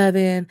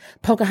 4'11",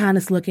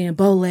 Pocahontas looking,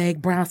 bow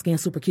leg, brown skin,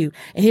 super cute.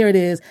 And here it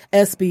is,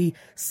 SB,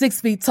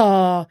 6 feet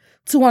tall,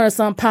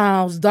 200-some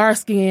pounds, dark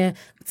skin,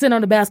 sitting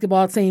on the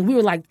basketball team. We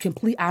were like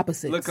complete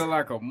opposites. Looking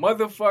like a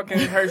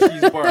motherfucking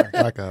Hershey's bar.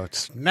 Like a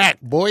snack,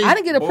 boy. I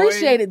didn't get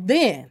appreciated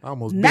then.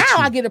 Now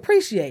I get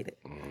appreciated.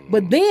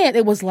 But then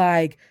it was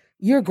like,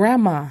 you're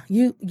grandma,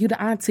 you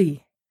the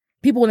auntie.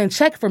 People wouldn't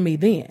check for me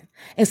then.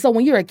 And so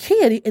when you're a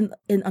kid and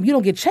you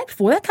don't get checked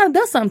for, that kind of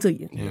does something to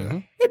you.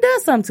 Yeah. It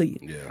does something to you.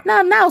 Yeah.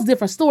 Now it's a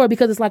different story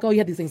because it's like, oh, you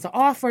have these things to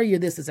offer, you're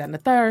this, and the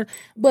third.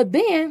 But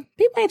then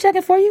people ain't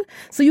checking for you.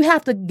 So you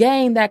have to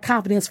gain that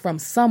confidence from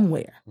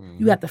somewhere.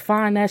 You have to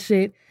find that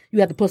shit. You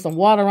have to put some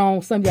water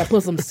on something. You have to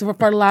put some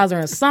fertilizer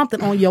and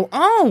something on your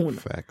own.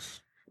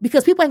 Facts.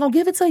 Because people ain't going to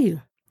give it to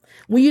you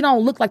when you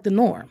don't look like the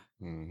norm.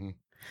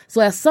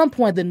 So at some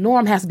point, the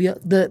norm has to be,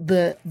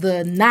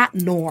 the not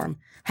norm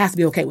has to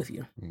be okay with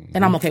you.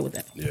 And I'm okay with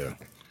that. Yeah.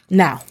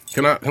 Now.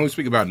 Can we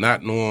speak about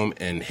not norm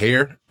and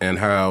hair and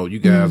how you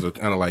guys are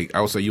kind of like, I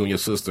would say you and your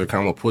sister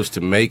kind of push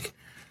to make,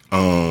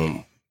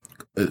 in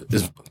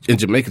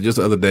Jamaica just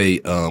the other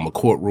day, a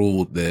court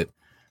ruled that,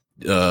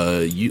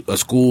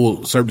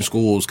 certain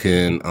schools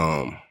can,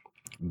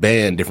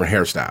 ban different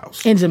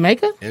hairstyles. In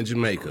Jamaica? In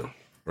Jamaica.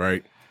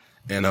 Right.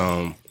 And,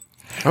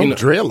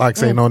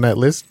 dreadlocks ain't on that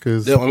list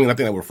because I think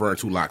they were referring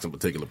to locks in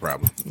particular,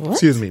 probably. What?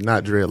 Excuse me,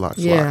 not dreadlocks.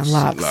 Yeah,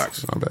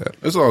 locks. My bad.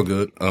 It's all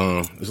good.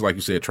 It's like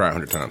you said, try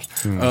 100 times.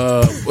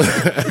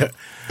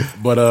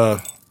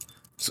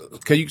 So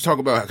can you talk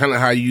about kind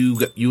of how you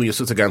and your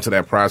sister got into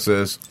that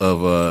process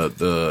of I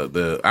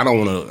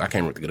can't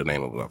remember the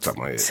name of it off the top of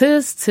my head.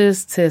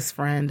 Tis,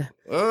 friend.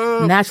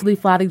 Naturally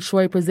Fly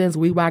Detroit presents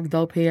We Rock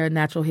Dope Hair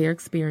Natural Hair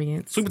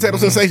Experience. Sweet Potato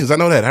Sensations. I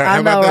know that. How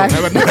about that? How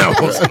about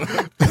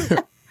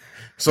that?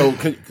 So,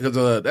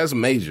 because that's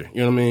major,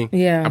 you know what I mean?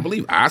 Yeah. I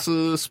believe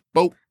Asa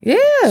spoke. Yeah,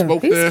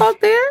 he spoke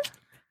there.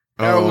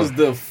 That was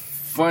the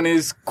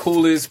funnest,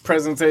 coolest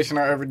presentation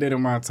I ever did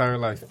in my entire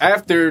life.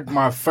 After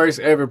my first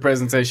ever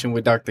presentation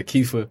with Dr.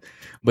 Kiefer,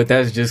 but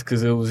that's just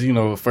because it was,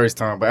 the first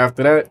time. But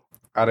after that,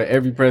 out of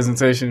every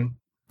presentation,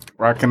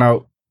 rocking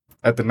out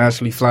at the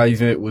Naturally Fly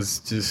event was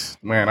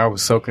just, man, I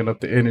was soaking up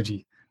the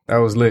energy. That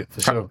was lit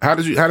for sure. How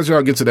did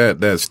y'all get to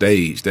that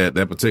stage, that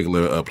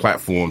particular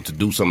platform to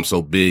do something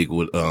so big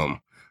with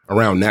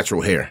around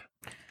natural hair?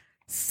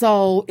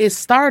 So it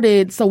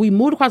started. So we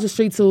moved across the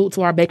street to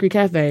our bakery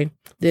cafe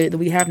that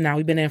we have now.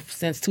 We've been there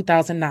since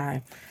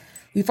 2009.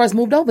 We first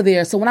moved over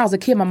there. So when I was a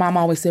kid, my mom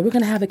always said, we're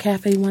going to have a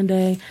cafe one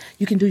day.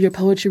 You can do your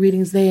poetry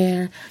readings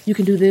there. You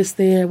can do this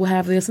there. We'll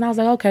have this. And I was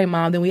like, okay,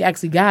 Mom. Then we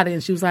actually got it.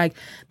 And she was like,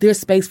 there's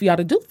space for y'all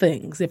to do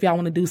things if y'all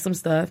want to do some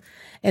stuff.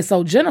 And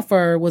so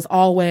Jennifer was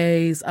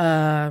always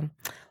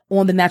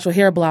on the natural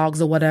hair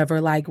blogs or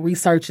whatever, like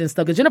researching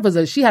stuff.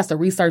 Because she has to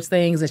research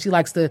things and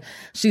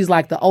she's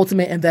like the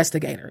ultimate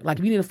investigator. Like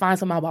if you need to find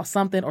something about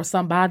something or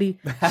somebody,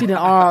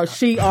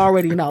 she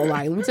already know.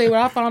 Like, let me tell you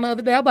what I found the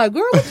other day. I'm like,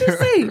 girl, what you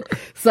see?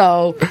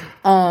 So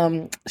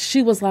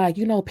she was like,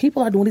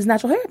 people are doing these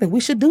natural hair things. We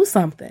should do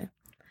something.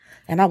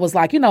 And I was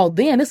like,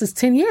 then this is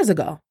 10 years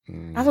ago.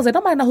 I was like,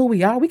 nobody know who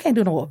we are. We can't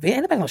do no event.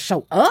 Anybody gonna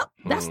show up?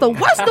 That's the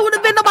worst doing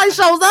event. Nobody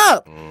shows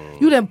up.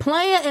 You didn't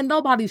plan and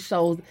nobody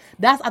shows.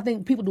 I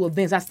think people do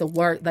events. That's the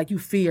word. Like you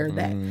fear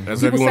that.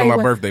 That's People every one say, of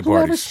my birthday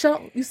parties.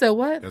 You said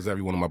what? That's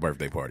every one of my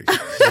birthday parties.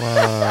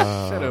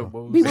 Shut up,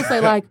 boy. People say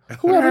like,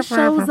 whoever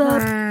shows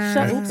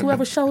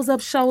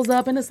up, shows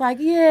up. And it's like,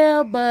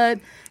 yeah, but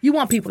you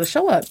want people to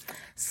show up.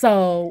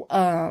 So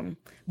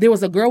there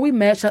was a girl we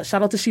met, shout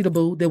out to Sheeta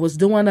Boo, that was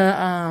doing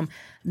a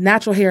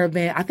natural hair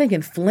event, I think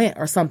in Flint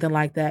or something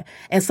like that.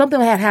 And something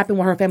had happened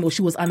with her family where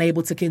she was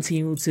unable to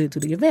continue to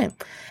the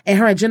event. And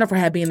her and Jennifer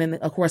had been in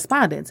a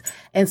correspondence.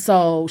 And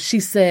so she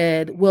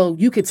said, well,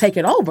 you could take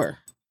it over.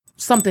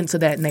 Something to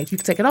that nature. You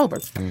could take it over.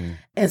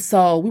 And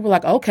so we were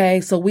like,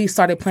 okay. So we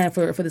started planning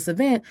for this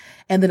event.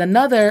 And then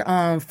another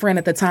friend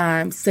at the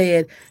time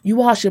said,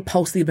 you all should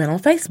post the event on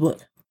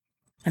Facebook.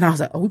 And I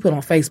was like, oh, we put it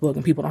on Facebook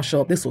and people don't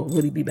show up. This will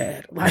really be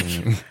bad. Like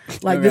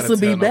this will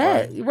be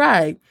bad.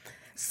 Right.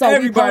 So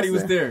everybody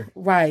was there.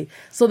 Right.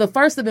 So the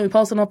first event we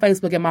posted on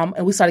Facebook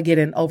and we started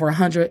getting over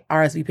 100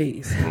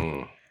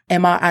 RSVPs.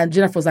 And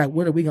Jennifer was like,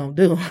 what are we going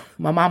to do?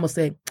 My mama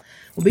said,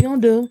 what we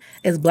going to do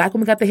is black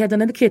women got their hair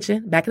done in the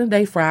kitchen. Back in the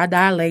day, fried,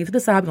 dye, laid to the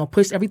side. We're going to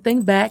push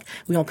everything back.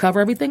 We're going to cover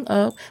everything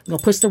up. We're going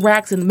to push the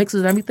racks and the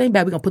mixers and everything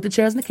back. We're going to put the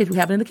chairs in the kitchen. We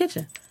have it in the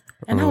kitchen.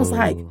 And I was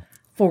like,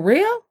 for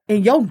real?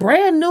 In your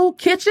brand new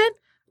kitchen?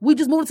 We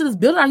just moved into this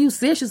building. Are you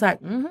serious? She's like,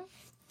 mm-hmm.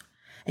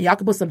 And y'all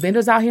could put some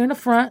vendors out here in the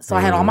front. So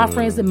I had all my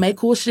friends that make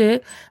cool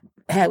shit.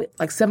 Had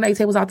like 7 or 8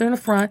 tables out there in the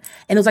front.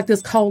 And it was like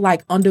this cold,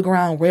 like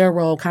underground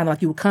railroad, kind of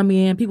like you would come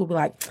in. People would be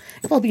like,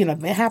 there's supposed to be an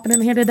event happening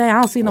here today. I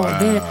don't see no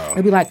event.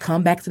 They'd be like,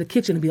 come back to the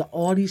kitchen. It'd be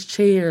all these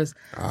chairs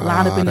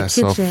lined up in the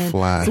kitchen.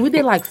 So we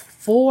did like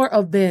 4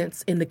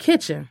 events in the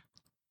kitchen.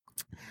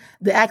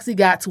 They actually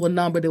got to a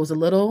number that was a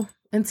little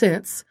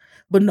intense,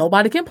 but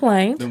nobody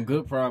complained. Them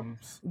good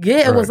problems.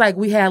 Yeah, it was like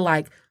we had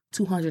like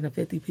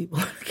 250 people.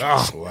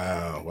 Oh,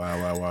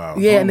 wow.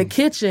 Yeah, in the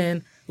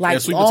kitchen. Like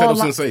sweet potato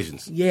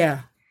sensations.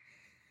 Yeah.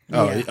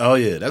 Oh,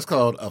 yeah. That's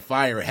called a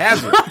fire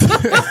hazard.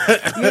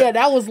 Yeah,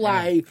 that was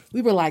like,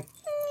 we were like,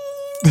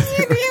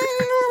 what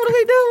do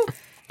we do?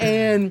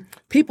 And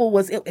people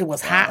it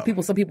was hot.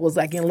 Some people was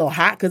like getting a little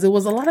hot because it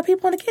was a lot of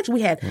people in the kitchen.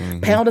 We had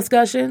panel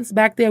discussions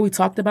back there. We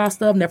talked about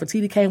stuff.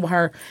 Nefertiti came with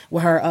her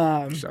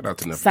shout out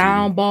to Nefertiti.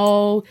 sound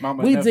bowl.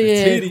 Mama we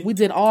Nefertiti.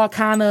 did all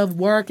kind of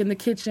work in the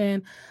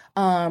kitchen.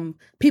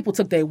 People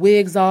took their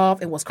wigs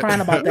off and was crying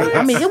about that.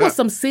 I mean, it was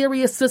some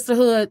serious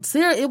sisterhood.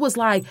 It was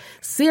like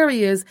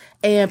serious,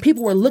 and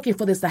people were looking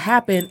for this to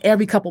happen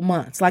every couple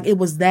months. Like it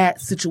was that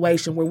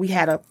situation where we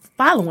had a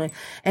following.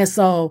 And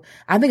so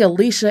I think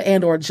Alicia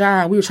and or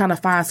John, we were trying to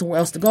find somewhere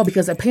else to go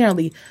because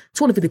apparently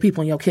 250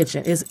 people in your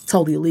kitchen is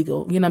totally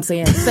illegal. You know what I'm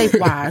saying? Safe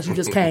wise, you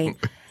just can't,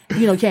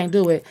 can't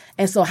do it.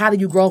 And so how do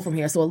you grow from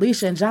here? So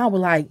Alicia and John were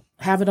like,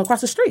 have it across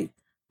the street.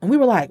 And we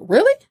were like,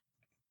 really?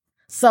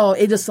 So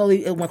it just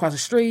slowly went across the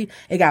street.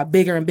 It got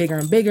bigger and bigger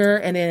and bigger.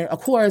 And then,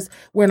 of course,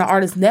 we're in an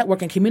artist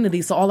networking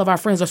community. So all of our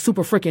friends are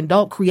super freaking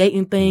dope,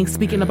 creating things,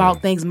 speaking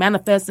about things,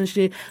 manifesting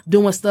shit,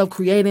 doing stuff,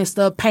 creating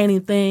stuff,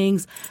 painting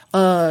things,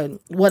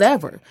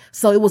 whatever.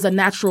 So it was a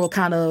natural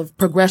kind of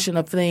progression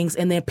of things.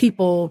 And then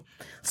people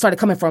started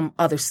coming from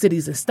other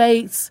cities and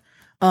states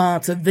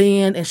to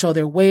vend and show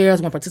their wares,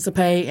 want to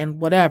participate and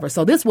whatever.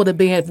 So this would have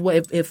been,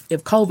 if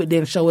COVID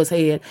didn't show its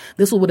head,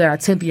 this would have been our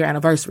 10th year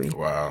anniversary.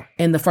 Wow.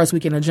 In the first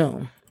weekend of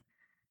June.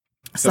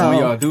 So when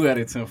y'all do at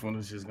it, 10th one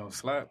is just going to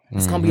slap.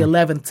 It's going to be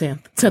 11th,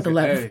 10th, 10th,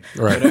 11th.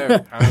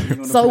 Hey,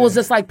 right. So it was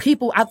just like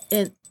people,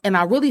 and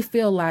I really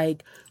feel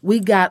like we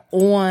got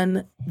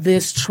on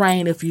this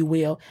train, if you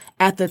will,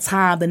 at the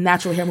time the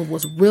natural hair movement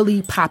was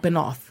really popping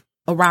off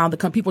around the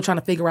country. People trying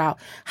to figure out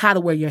how to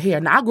wear your hair.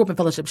 Now I grew up in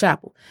Fellowship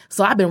Chapel,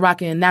 so I've been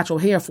rocking natural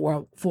hair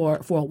for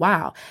a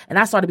while. And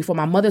I started before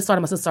my mother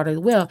started, my sister started as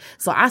well.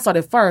 So I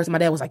started first. My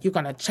dad was like, "You're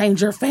gonna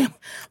change your family.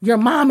 Your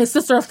mom and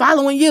sister are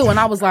following you." And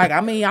I was like,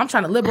 I'm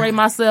trying to liberate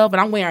myself,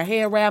 and I'm wearing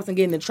hair wraps and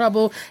getting in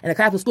trouble in the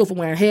Catholic school for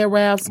wearing hair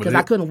wraps because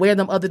I couldn't wear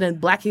them other than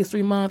Black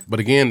History Month. But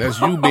again,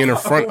 that's you being in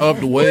front of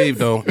the wave,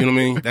 though. You know what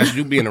I mean? That's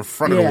you being in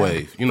front of the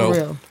wave. You know. For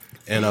real.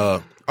 And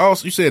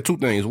also, you said 2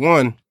 things.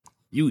 One,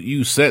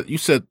 you set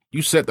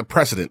the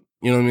precedent.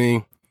 You know what I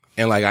mean?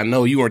 And like I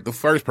know you weren't the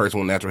first person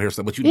with natural hair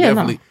stuff, but you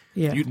definitely.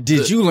 No. Yeah.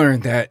 Did you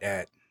learn that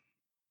at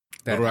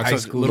Little Rock high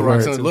school? Little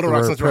Rock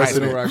Central High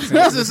School.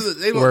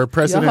 We're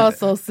president. Y'all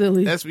so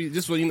silly. That's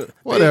just what you know.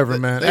 Whatever,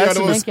 man. Thank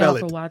y'all spell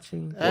for it.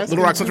 watching. Little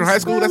Rock Central High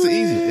School. That's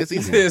easy. It's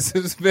easy. Yes,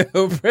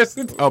 spell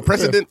president. Oh,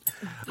 precedent.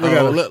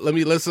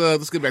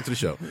 Let's get back to the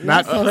show.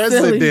 Not so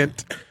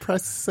president.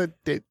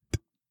 Precedent.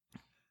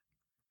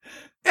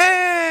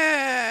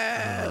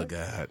 Oh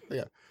God.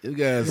 Yeah. You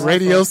guys.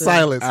 Radio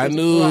silence. I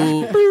knew.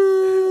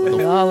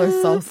 Y'all are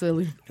so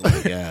silly. Oh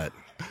my God.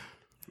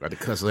 About to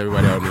cuss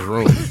everybody out in this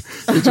room.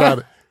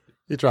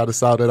 He tried to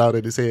sound it out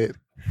in his head.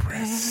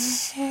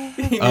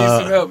 He needs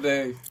some help,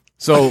 Dave.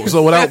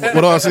 So what I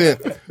was saying.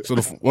 So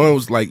the one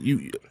was like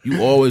you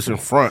always in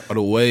front of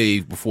the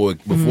wave before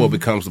it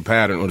becomes the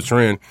pattern or the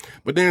trend.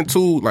 But then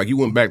too, like you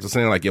went back to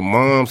saying like your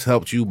mom's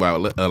helped you by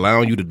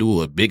allowing you to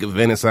do a big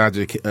event inside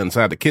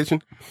the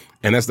kitchen,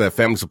 and that's that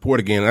family support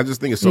again. I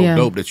just think it's so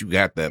dope that you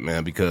got that,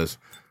 man, because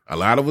a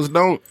lot of us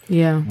don't.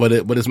 Yeah. But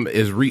it's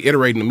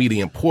reiterating to me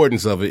the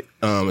importance of it,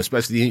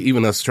 especially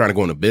even us trying to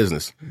go into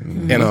business.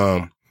 And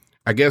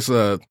I guess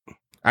I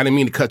didn't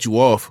mean to cut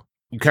you off.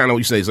 You kind of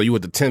you say so. You were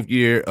the 10th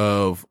year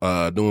of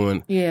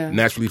doing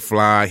Naturally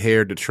Fly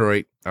Hair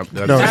Detroit.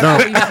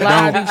 Naturally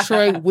Fly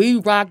Detroit. We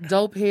rock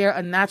dope hair,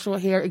 a natural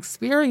hair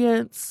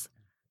experience.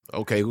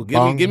 Okay, well,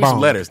 give me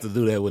some letters to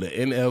do that with an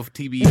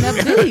NFTB.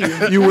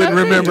 NFB. You wouldn't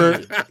remember.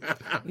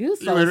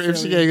 If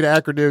she gave you the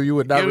acronym, you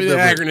would not remember.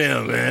 Give me the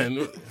acronym,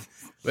 man.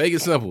 Make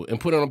it simple and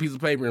put it on a piece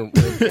of paper and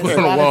put it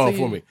on the wall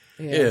for me.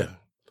 Yeah.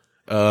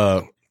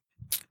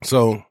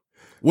 So,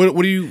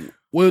 what do you?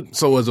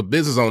 So as a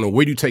business owner,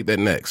 where do you take that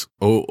next?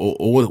 Or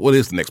what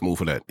is the next move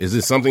for that? Is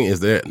this something, is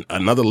there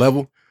another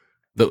level?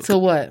 To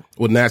what?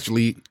 Well,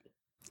 naturally.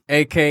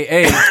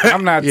 AKA,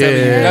 I'm not telling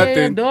you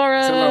nothing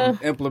Dora. until I'm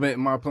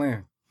implementing my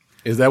plan.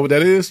 Is that what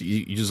that is?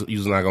 You just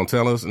not going to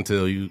tell us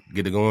until you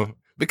get it going?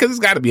 Because it's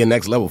got to be a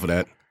next level for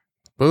that.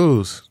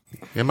 Booze.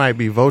 It might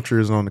be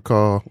vultures on the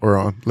call or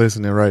on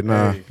listening right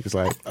now. Hey. It's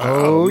like,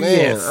 man.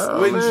 yes.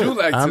 Wouldn't you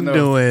like to I'm know?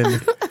 doing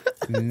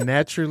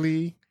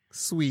naturally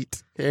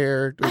sweet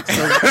hair.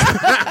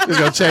 It's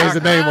gonna change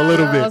the name a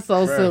little Oh, bit.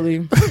 so silly.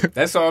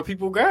 That's all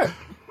people got.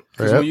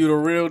 Because when you the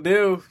real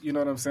deal, you know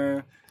what I'm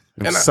saying?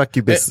 And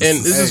Succubus. And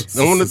this is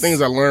one of the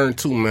things I learned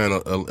too,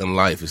 man, in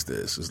life is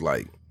this. It's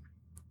like,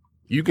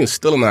 you can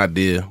steal an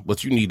idea,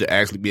 but you need to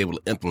actually be able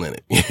to implement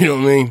it. You know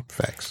what I mean?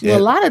 Facts. Well,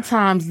 a lot of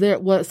times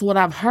what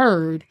I've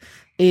heard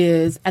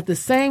is at the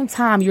same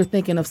time you're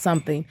thinking of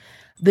something,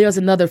 there's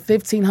another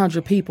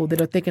 1,500 people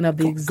that are thinking of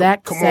the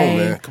exact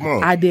same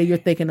idea you're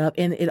thinking of.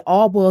 And it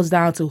all boils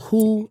down to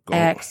who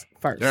acts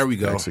first. There we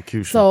go.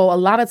 Execution. So a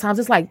lot of times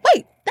it's like,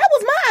 wait, that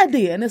was my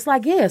idea. And it's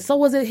like, yeah, so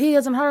was it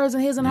his and hers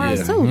and his and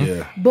hers too.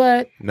 Yeah.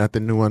 But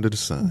nothing new under the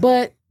sun.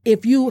 But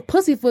if you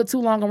pussyfoot too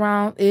long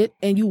around it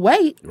and you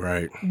wait,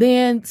 right,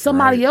 then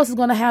somebody else is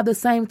going to have the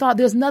same thought.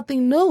 There's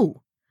nothing new.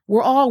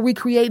 We're all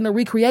recreating a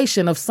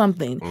recreation of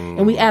something,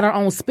 and we add our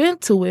own spin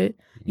to it.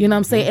 You know what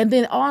I'm saying? And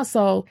then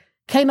also,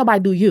 can't nobody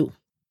do you.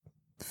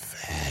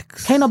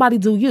 Facts. Can't nobody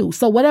do you.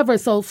 So whatever.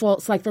 So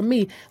it's like for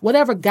me,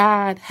 whatever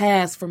God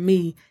has for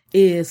me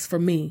is for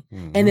me.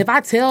 And if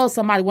I tell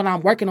somebody what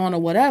I'm working on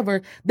or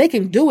whatever, they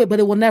can do it, but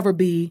it will never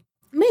be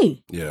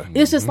me. Yeah.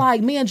 It's just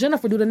like me and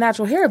Jennifer do the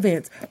natural hair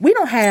events. We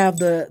don't have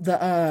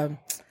the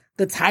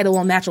title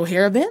on natural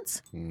hair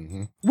events.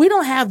 We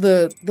don't have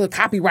the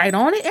copyright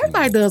on it.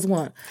 Everybody does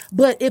one.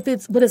 But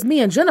it's me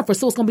and Jennifer,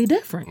 so it's gonna be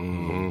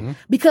different.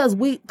 Because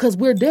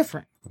we're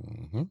different.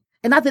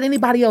 And not that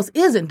anybody else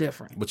isn't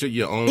different. But you're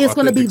your own. It's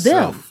going to be them.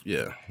 Self.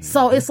 Yeah.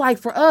 So it's like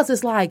for us,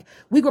 it's like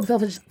we grew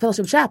up in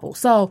Fellowship Chapel.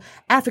 So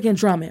African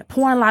drumming,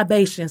 pouring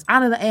libations,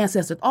 honor the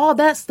ancestors, all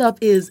that stuff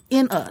is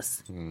in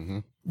us.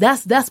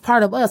 That's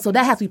part of us. So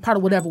that has to be part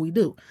of whatever we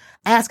do.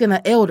 Asking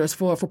the elders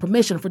for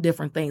permission for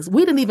different things.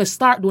 We didn't even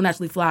start doing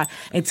Naturally Fly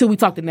until we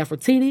talked to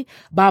Nefertiti,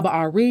 Baba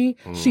Ari,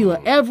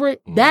 Sheila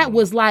Everett. That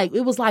was like,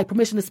 it was like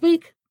permission to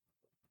speak.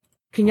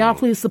 Can y'all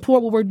please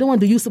support what we're doing?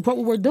 Do you support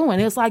what we're doing?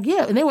 And it's like,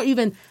 yeah. And they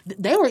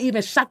were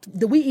even shocked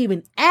that we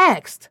even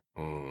asked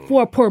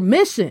for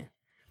permission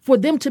for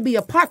them to be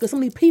a part. Because so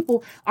many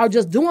people are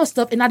just doing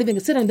stuff and not even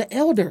considering the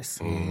elders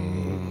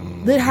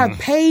that have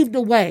paved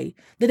the way,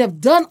 that have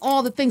done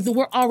all the things that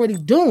we're already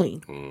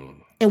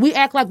doing. And we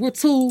act like we're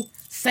too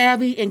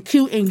savvy and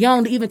cute and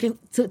young to even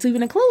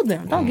even include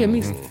them. Don't get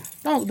me.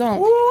 Don't.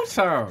 Ooh,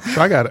 child. So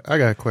I got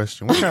a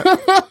question. What kind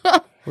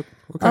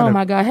Oh of,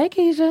 my God. Hey,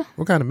 Keisha.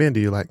 what kind of men do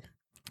you like?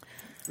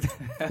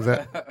 Is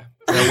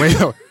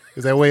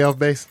that way off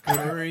base?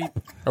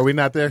 Are we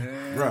not there?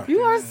 You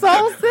are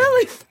so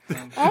silly.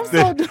 I'm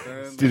so.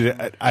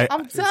 Dude,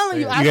 I'm telling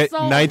you. you I'm get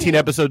so 19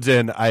 episodes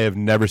in, I have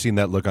never seen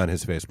that look on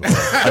his face before.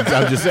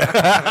 I'm just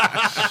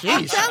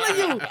I'm telling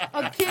you.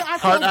 I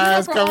Heart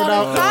eyes Jennifer coming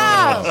all the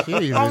out.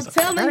 time. Jesus I'm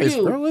telling Christ,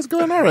 you. bro, what's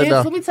going on right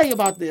now? Let me tell you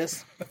about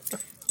this.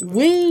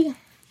 We,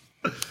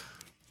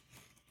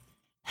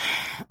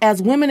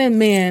 as women and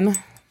men,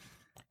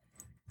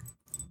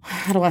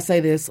 how do I say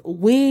this?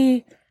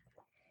 We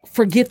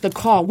forget the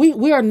call.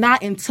 We are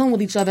not in tune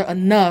with each other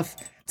enough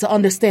to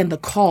understand the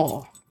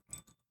call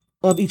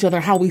of each other,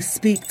 how we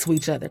speak to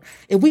each other.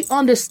 If we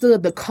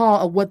understood the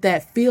call of what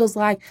that feels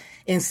like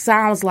and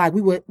sounds like,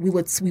 we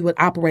would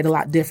operate a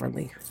lot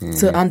differently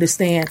to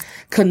understand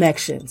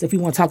connections. If you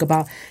want to talk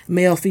about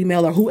male,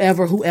 female, or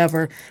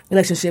whoever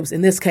relationships,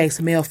 in this case,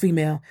 male,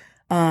 female.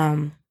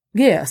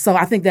 Yeah. So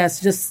I think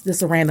that's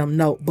just a random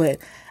note, but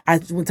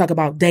when we talk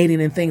about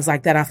dating and things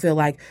like that, I feel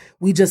like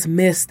we just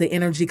miss the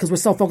energy because we're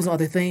so focused on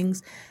other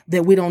things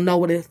that we don't know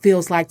what it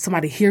feels like to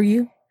somebody hear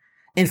you.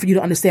 And for you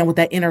to understand what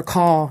that inner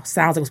call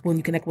sounds like when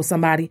you connect with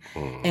somebody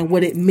and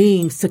what it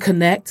means to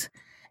connect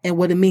and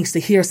what it means to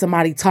hear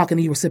somebody talking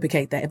and you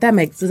reciprocate that.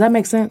 Does that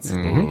make sense?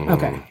 Mm-hmm.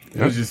 Okay.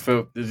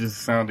 It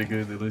just sounded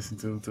good to listen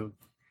to too.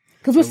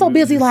 Because we're so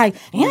busy, like,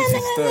 stuck.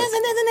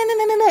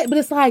 but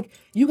it's like,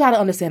 you got to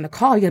understand the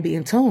call. You got to be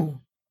in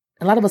tune.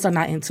 A lot of us are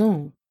not in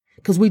tune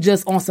because we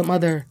just on some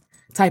other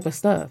type of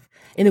stuff.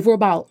 And if we're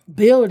about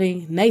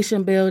building,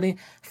 nation building,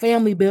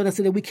 family building,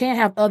 so that we can't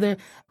have other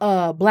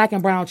black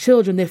and brown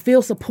children that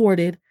feel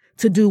supported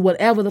to do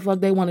whatever the fuck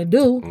they want to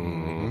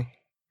do,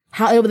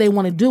 however they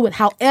want to do it,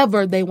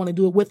 however they want to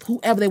do it with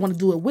whoever they want to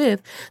do it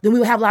with, then we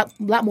will have a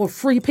lot more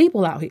free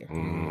people out here.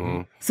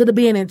 Instead of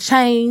being in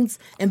chains,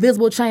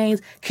 invisible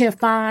chains,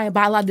 confined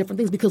by a lot of different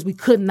things because we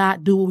could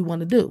not do what we want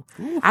to do.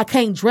 I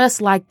can't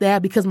dress like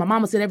that because my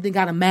mama said everything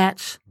got to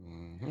match.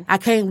 I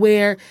can't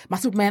wear my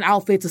Superman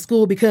outfit to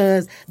school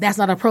because that's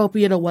not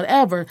appropriate or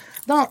whatever.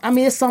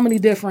 It's so many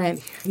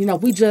different,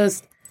 we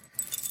just...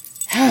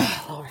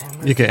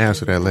 You can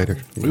answer that later.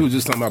 We were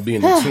just talking about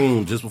being in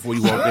tune just before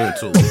you walked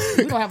into it.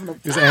 We don't have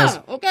enough Just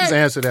time, okay? Just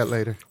answer that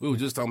later. We were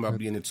just talking about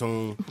being in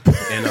tune.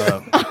 And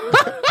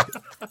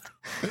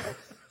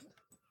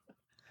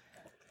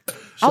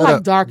I like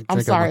up. dark. I'm Drink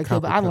out sorry, my Akil,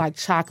 but coffee I cup. like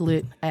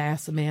chocolate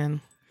ass,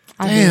 man.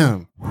 I do.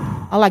 Damn.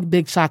 I like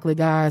big chocolate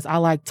guys. I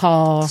like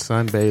tall.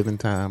 Sunbathing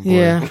time. Boy.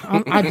 Yeah,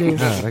 I do.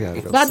 God, I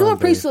gotta go But I do sunbathe.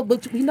 appreciate.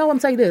 But you know, I'm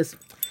saying this: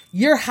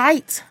 your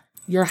height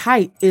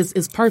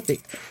is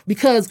perfect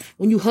because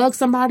when you hug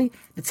somebody,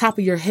 the top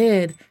of your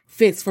head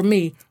fits for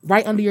me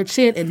right under your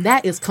chin, and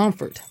that is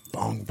comfort.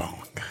 Bong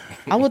bong.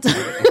 I would. It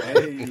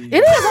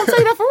is. I'm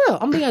saying that for real.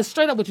 I'm being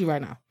straight up with you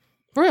right now,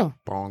 for real.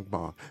 Bong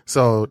bong.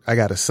 So I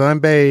got to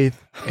sunbathe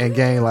and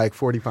gain like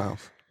 40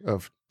 pounds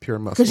of pure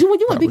muscle. Because you were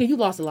big and you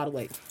lost a lot of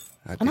weight,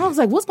 and I was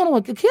like, "What's going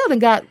on?"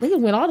 He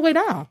went all the way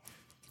down.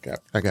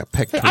 I got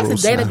pectorals. I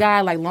used to date a now.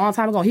 guy like a long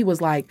time ago. He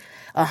was like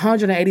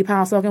 180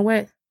 pounds soaking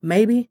wet,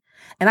 maybe.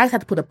 And I just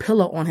had to put a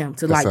pillow on him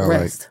to like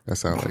rest. That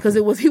sounds like Because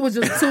he was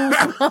just too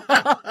small.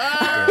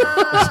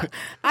 I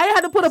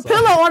had to put a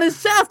pillow on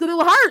his chest because it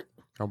would hurt.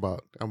 I'm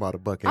about a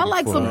buck. I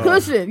like 84. some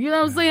cushion. You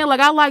know what I'm saying? Like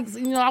I like,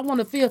 I want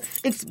to feel,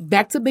 it's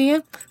back to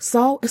being.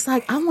 So it's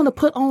like, I want to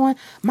put on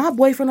my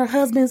boyfriend or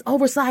husband's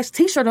oversized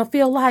t-shirt and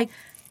feel like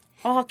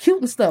all cute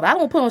and stuff. I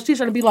don't put on a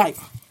t-shirt and be like,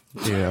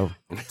 Yeah,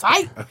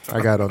 tight.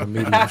 I got on the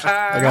medium.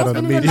 I got on the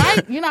Spending the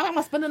medium. night, I'm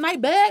gonna spend the night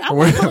bag. I'm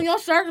gonna put on your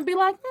shirt and be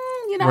like,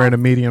 I'm wearing a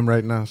medium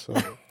right now. So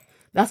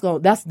that's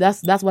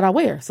what I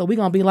wear. So we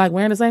gonna be like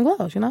wearing the same clothes,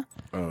 oh,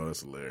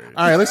 that's hilarious.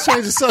 all right, let's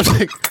change the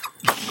subject.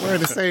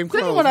 Wearing the same Then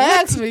you clothes. wanna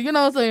ask me, you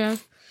know what I'm saying?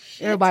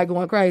 Everybody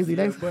going crazy.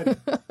 Y'all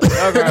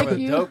got a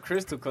you. dope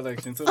crystal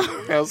collection too.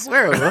 I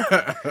swear, bro.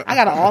 I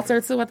got an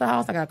altar too at the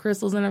house. I got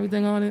crystals and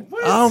everything on it.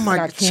 Oh I my!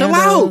 got Chill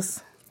candles.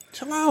 out.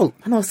 Chill out.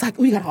 I know it's like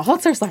we got an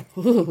altar. It's like,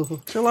 ooh,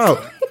 Chill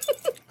out.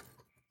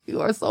 you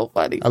are so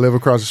funny. I live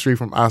across the street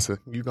from Asa.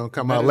 You gonna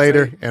come out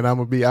later, and I'm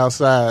gonna be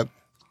outside.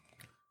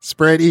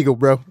 Spread eagle,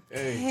 bro.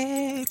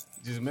 Hey,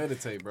 just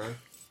meditate, bro.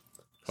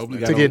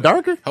 Hopefully To get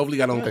darker. Hopefully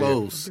got on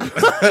clothes.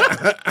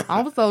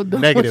 I'm so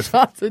done Negative. with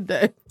y'all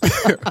today.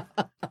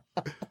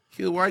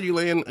 Kid, why are you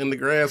laying in the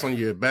grass on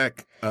your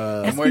back?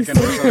 I'm working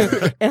on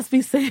something.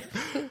 SB said,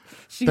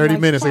 she 30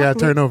 likes minutes. I gotta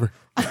chocolate. turn over.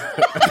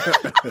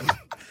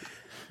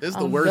 This is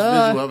the I'm worst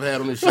done. visual I've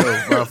had on the show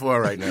by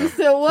far right now.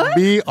 Said what?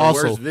 Me The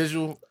also, worst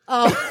visual.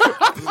 Oh.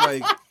 It's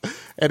like,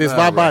 and it's nah,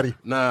 my bro. body.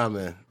 Nah,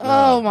 man.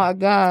 Oh my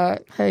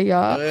God. Hey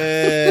y'all.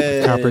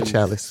 Hey. Copper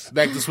chalice.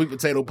 Back to sweet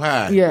potato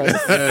pie. Yes.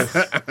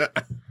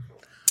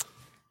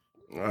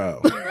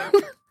 Oh.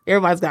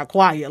 Everybody's got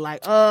quiet.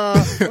 Like,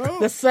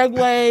 the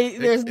segue.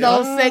 There's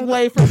no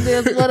segue from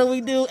this. What do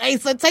we do?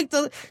 Asa, take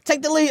the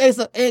lead,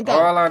 Asa, and go.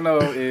 All I know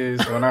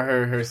is when I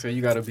heard her say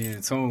you got to be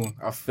in tune,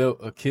 I felt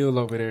Akil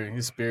over there in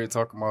his spirit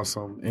talking about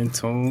some in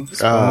tune,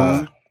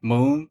 spoon,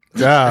 moon,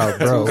 Ah,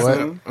 bro. too What?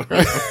 soon.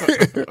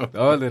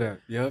 All of that.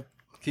 Yep.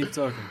 Keep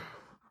talking.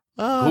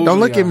 Don't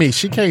look at me.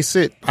 She can't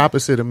sit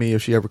opposite of me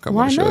if she ever come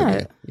Why on the show not?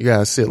 again. You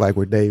gotta sit like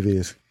where Dave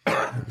is.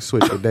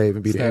 Switch with Dave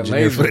and be the that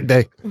engineer for the laser.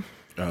 day.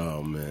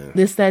 Oh, man.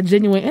 This that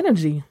genuine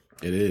energy.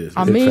 It is.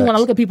 I Big mean, when I facts.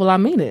 look at people, I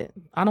mean it.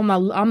 I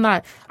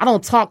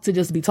don't talk to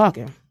just be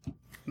talking.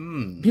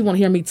 People want to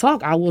hear me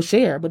talk, I will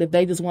share. But if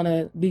they just want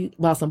to be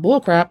about some bull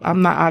crap,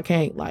 I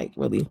can't like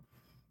really.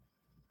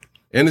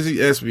 Energy,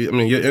 SB. I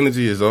mean, your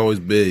energy is always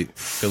big.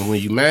 Because when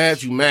you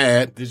mad, you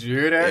mad. Did you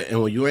hear that?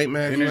 And when you ain't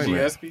mad, you ain't Energy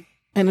mad. SB?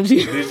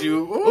 Energy. Did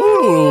you?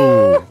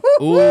 Ooh.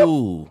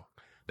 Ooh.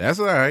 That's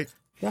all right.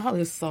 Y'all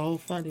is so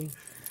funny.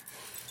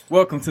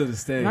 Welcome to the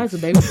stage. I used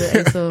to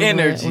babysit Asa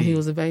Energy. when he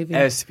was a baby.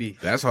 SB.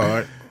 That's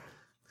hard.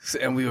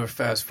 And we were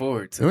fast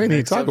forward to We the ain't even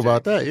next talk subject.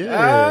 about that.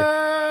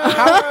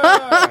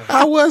 Yeah.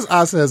 How was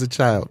Asa as a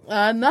child?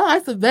 No, I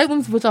used to beg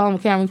them to put y'all on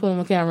camera, put them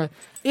on camera.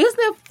 Isn't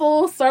it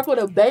full circle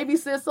to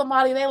babysit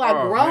somebody? They like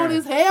Oh, grown man.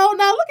 as hell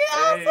now. Look at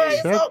Asa. Hey.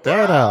 He's so Shut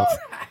that grown. out.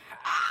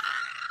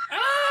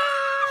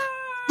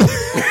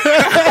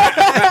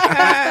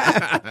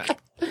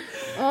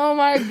 Oh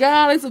my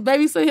God. I used to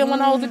babysit him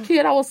when I was a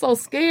kid. I was so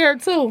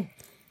scared too.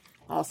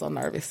 I was so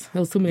nervous. There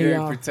was too many of Very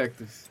y'all.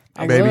 protective.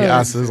 I Baby was.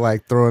 Asa's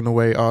like throwing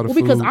away all the Well,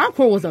 food. because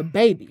Encore was a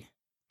baby.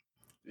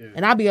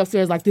 And I'd be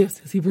upstairs like this.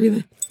 Is he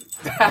breathing?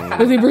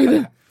 Is he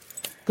breathing?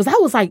 Because I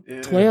was like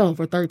 12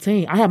 or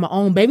 13. I had my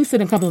own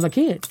babysitting company as a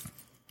kid.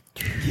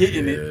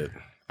 Getting it.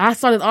 I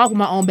started off with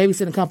my own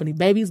babysitting company,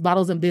 Babies,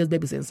 Bottles, and Biz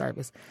Babysitting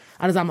Service.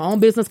 I designed my own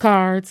business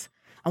cards.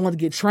 I wanted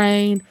to get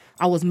trained.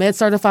 I was med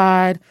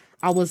certified.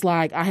 I was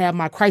like, I had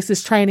my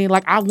crisis training.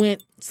 Like I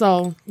went,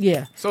 so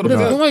yeah. So but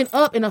growing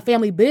up in a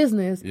family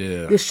business,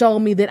 it showed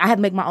me that I had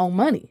to make my own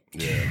money.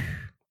 Yeah.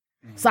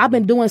 So I've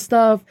been doing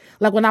stuff,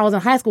 like when I was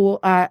in high school,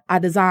 I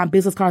designed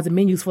business cards and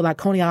menus for like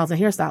Coney Isles and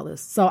hairstylists.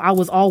 So I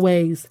was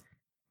always,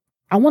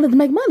 I wanted to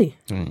make money.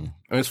 And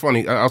it's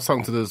funny. I was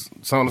talking to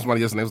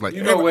somebody yesterday. It was like,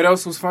 You know what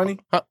else was funny?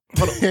 hold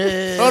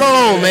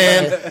on,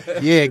 man.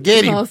 Yeah,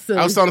 get him. Oh, silly.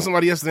 I was talking to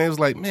somebody yesterday. It was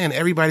like, man,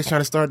 everybody's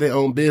trying to start their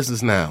own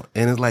business now.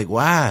 And it's like,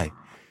 why?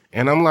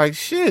 And I'm like,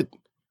 shit,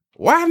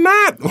 why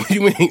not? What do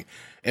you mean?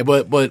 And,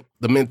 but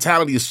the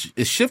mentality is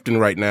shifting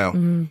right now.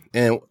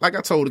 And like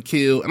I told the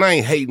kid, and I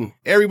ain't hating,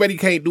 everybody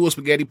can't do a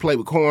spaghetti plate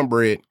with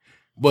cornbread,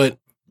 but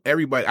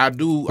everybody, I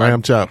do.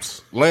 Lamb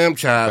chops. Lamb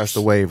chops. That's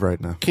the wave right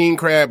now. King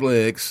crab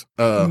legs.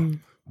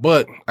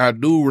 But I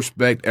do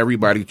respect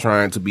everybody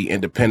trying to be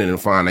independent and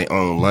find their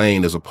own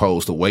lane as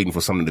opposed to waiting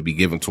for something to be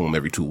given to them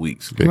every 2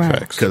 weeks. Big Right.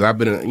 facts. Because I've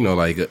been,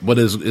 but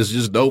it's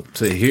just dope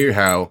to hear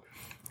how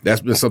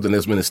that's been something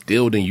that's been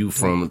instilled in you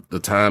from the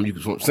time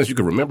since you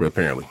can remember,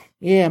 apparently.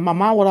 Yeah, my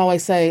mom would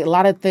always say a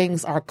lot of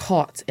things are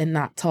caught and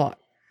not taught.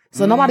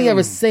 So nobody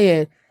ever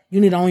said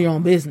you need to own your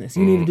own business.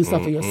 You need to do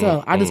stuff for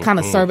yourself. I just kind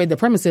of surveyed the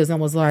premises and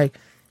was like,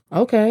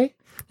 okay,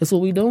 that's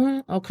what we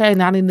doing? Okay,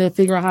 now I need to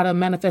figure out how to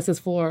manifest this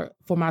for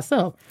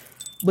myself.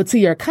 But to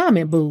your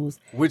comment, Booze.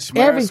 Which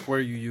mask were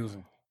you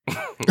using?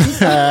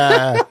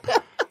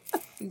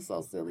 He's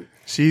so silly.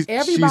 She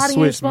Everybody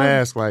switched is funny.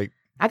 masks like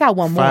I got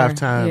one more. 5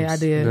 times Yeah, I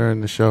did.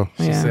 during the show.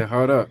 She Yeah. said,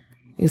 hold up.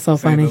 It's so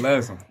Say funny. the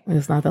last one.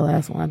 It's not the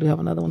last one. I do have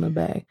another one in the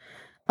bag.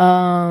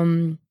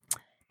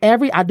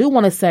 I do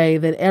want to say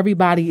that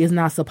everybody is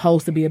not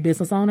supposed to be a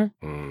business owner.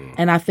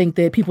 And I think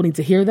that people need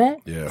to hear that.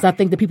 Yeah. So I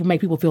think that people make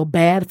people feel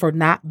bad for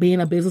not being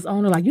a business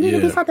owner. Like, you need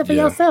to do something for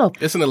yourself.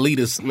 It's an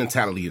elitist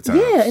mentality at times.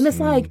 Yeah. And it's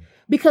like,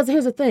 because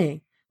here's the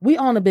thing. We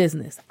own a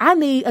business. I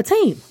need a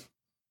team.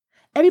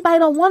 Everybody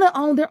don't want to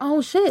own their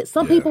own shit.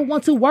 Some people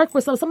want to work for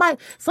some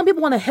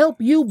people want to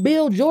help you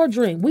build your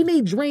dream. We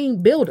need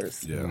dream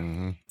builders.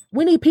 Yeah.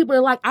 We need people that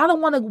are like, I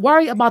don't want to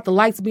worry about the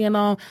lights being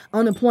on,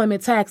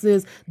 unemployment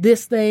taxes,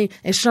 this thing,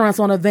 insurance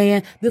on a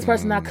van, this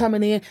person not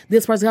coming in,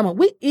 this person coming.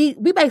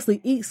 We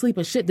basically eat, sleep,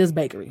 and shit this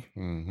bakery.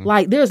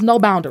 Like, there's no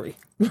boundary.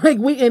 Like,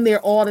 we in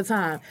there all the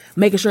time,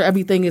 making sure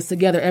everything is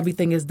together,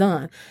 everything is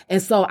done.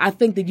 And so I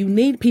think that you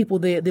need people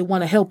that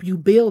want to help you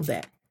build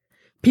that.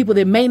 People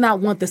that may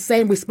not want the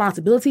same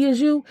responsibility as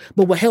you,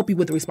 but will help you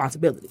with the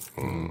responsibility.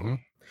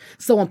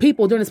 So when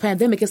people during this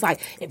pandemic, it's like,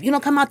 if you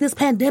don't come out this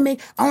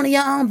pandemic owning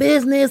your own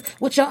business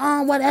with your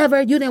own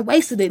whatever, you done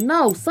wasted it.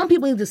 No, some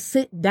people need to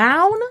sit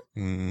down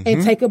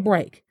and take a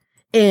break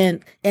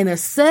and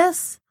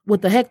assess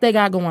what the heck they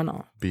got going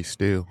on. Be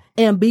still.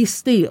 And be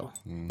still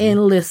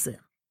and listen.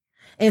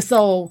 And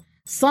so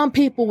some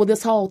people with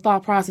this whole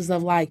thought process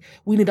of like,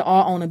 we need to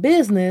all own a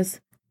business.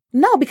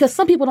 No, because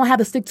some people don't have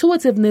the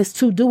stick-to-itiveness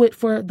to do it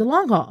for the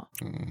long haul.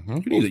 You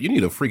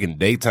need a freaking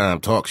daytime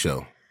talk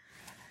show.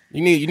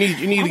 You need to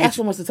I got get.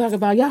 so much to talk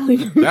about, y'all.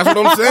 That's what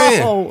I'm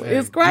saying. Oh, it's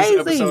This crazy.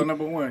 episode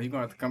number 1. You're going to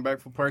have to come back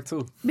for part 2.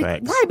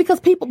 Facts. Right, because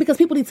people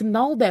need to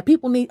know that.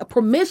 People need a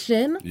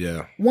permission,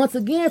 Yeah. once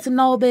again, to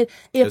know that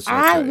if It's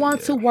I okay,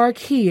 want to work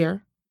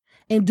here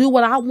and do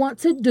what I want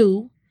to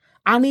do,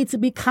 I need to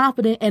be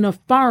confident and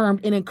affirmed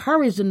and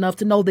encouraged enough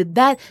to know that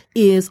that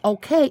is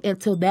okay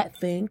until that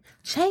thing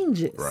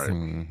changes.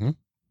 Right.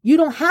 You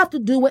don't have to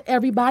do what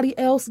everybody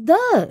else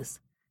does.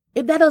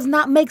 If that does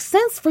not make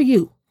sense for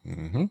you.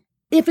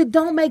 If it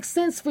don't make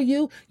sense for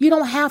you, you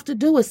don't have to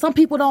do it. Some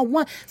people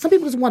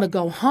just want to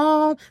go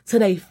home to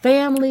their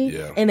family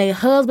and their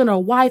husband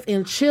or wife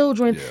and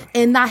children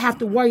and not have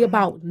to worry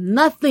about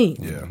nothing.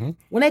 Yeah.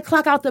 When they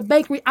clock out the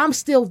bakery, I'm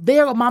still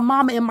there with my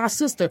mama and my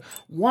sister,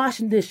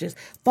 washing dishes,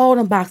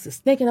 folding boxes,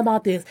 thinking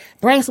about this,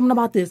 brainstorming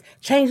about this,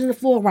 changing the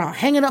floor around,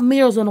 hanging up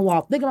mirrors on the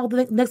wall, thinking about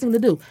the next thing to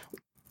do.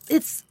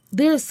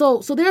 There's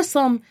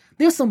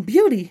some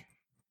beauty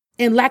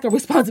and lack of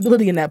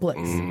responsibility in that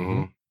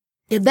place.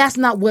 If that's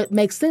not what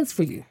makes sense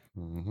for you.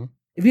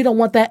 If you don't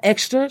want that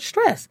extra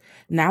stress.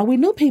 Now we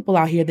know people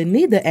out here that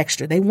need the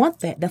extra. They want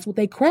that. That's what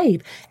they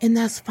crave. And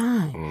that's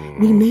fine.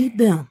 We need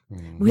them.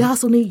 We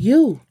also need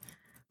you.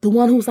 The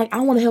one who's like, I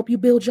want to help you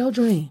build your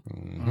dream.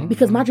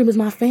 Because my dream is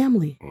my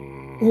family.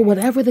 Or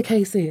whatever the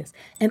case is.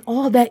 And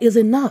all that is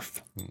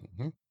enough.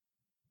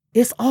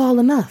 It's all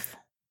enough.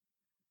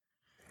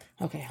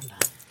 Okay, I'm done.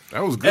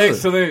 That was good.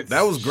 Excellent.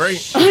 That was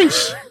great.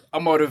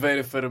 I'm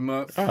motivated for the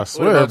month. I What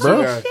swear, about bro.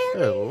 you guys?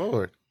 Good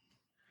Lord.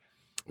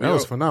 That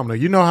was phenomenal.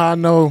 You know how I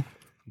know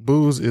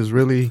Booze is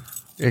really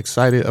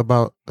excited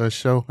about a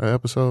show, an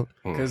episode?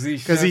 Because he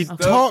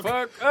talked fuck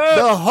up.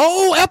 the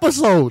whole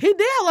episode. He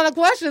did a lot of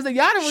questions and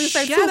y'all didn't really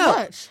say too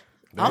much.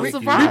 I'm We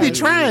surprised.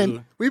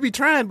 be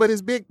trying, but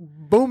his big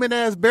booming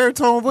ass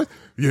baritone voice.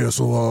 Yeah,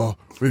 so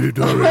we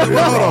done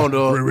Hold on,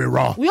 dog.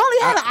 raw. We only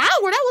had an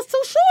hour. That was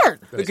too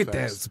short. Look at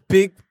that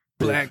big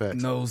black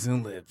facts. nose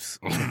and lips.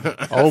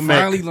 Oh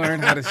man, Finally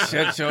learned how to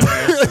shut your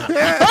ass up.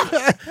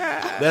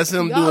 That's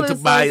him Y'all doing is so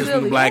Tobias from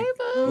silly. Black Hey,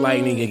 boo.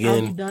 Lightning I'll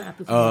again. be done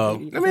after I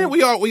 12:30. mean,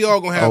 we all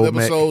gonna have Oh,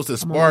 episodes to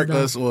spark done.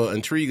 us or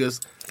intrigue us.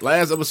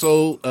 Last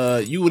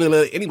episode, you wouldn't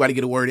let anybody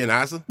get a word in,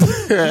 Asa. we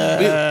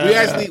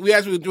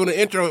actually were doing the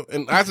intro,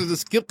 and Asa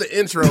just skipped the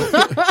intro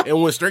and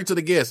went straight to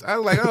the guest. I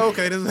was like, oh,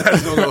 okay, this is how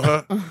it's gonna go,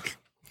 huh?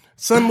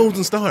 Sun, moons,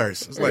 and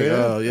stars. It's like,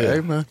 oh yeah. Hey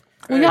man,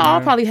 Well, y'all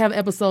all probably have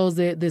episodes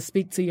that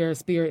speak to your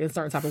spirit in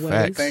certain type of ways.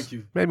 Facts. Thank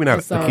you. Maybe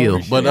not So, a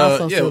kill, but y'all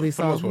so yeah, silly,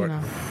 for the most so, you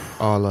part. know,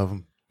 all of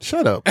them.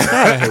 Shut up.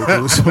 I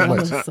hate you so y'all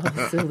much. is so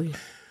silly.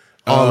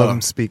 All of them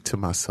speak to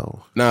my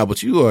soul. Nah,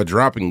 but you are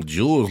dropping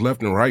jewels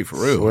left and right for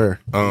real. Swear.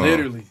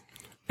 Literally.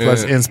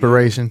 Plus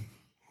inspiration.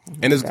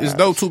 And it's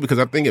dope too because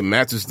I think it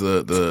matches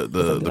the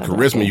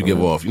charisma you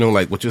give off. You know,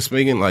 like what you're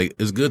speaking. Like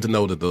it's good to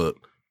know that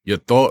your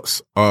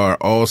thoughts are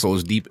also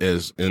as deep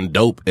as and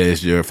dope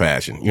as your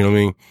fashion. You know what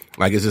I mean?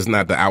 Like it's just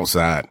not the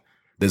outside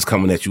that's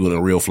coming at you in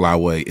a real fly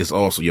way. It's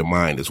also your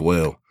mind as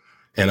well.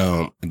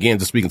 And again,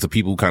 just speaking to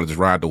people who kind of just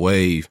ride the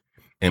wave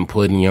and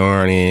putting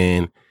yarn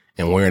in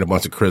and wearing a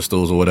bunch of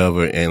crystals or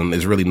whatever, and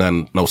there's really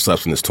no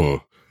substance to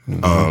them.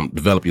 Mm-hmm.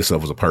 Develop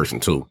yourself as a person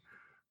too.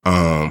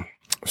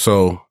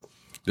 So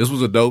this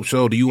was a dope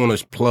show. Do you want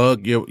to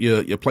plug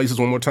your places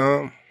one more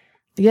time?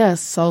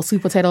 Yes, so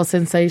Sweet Potato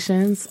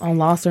Sensations on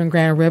Gloucester and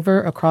Grand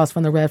River across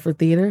from the Redford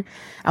Theater.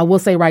 I will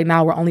say right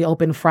now we're only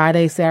open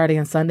Friday, Saturday,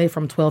 and Sunday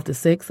from 12 to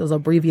 6. Those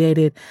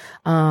abbreviated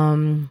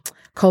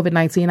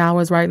COVID-19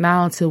 hours right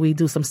now until we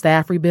do some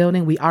staff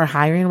rebuilding. We are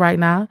hiring right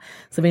now.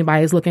 So if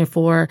anybody is looking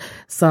for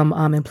some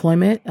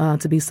employment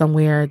to be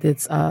somewhere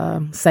that's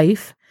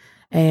safe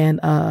and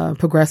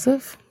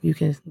progressive, you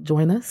can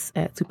join us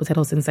at Sweet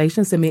Potato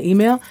Sensations. Send me an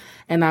email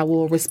and I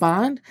will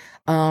respond.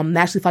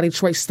 Naturally Fly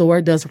Detroit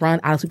store does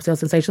run out of Sweet Potato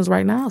Sensations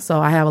right now. So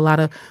I have a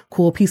lot of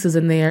cool pieces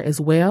in there as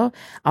well.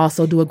 I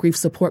also do a grief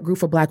support group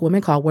for Black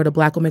women called Where the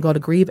Black Women Go to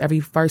Grieve every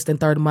first and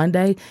third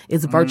Monday.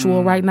 It's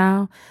virtual right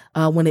now.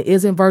 When it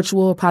isn't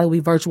virtual, probably will be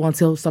virtual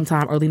until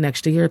sometime early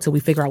next year till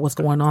we figure out what's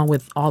going on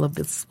with all of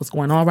this, what's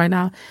going on right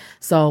now.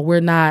 So we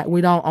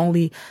don't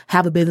only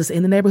have a business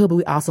in the neighborhood, but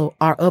we also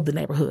are of the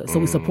neighborhood. So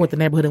we support the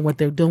neighborhood and what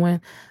they're doing.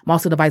 I'm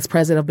also the vice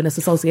president of Business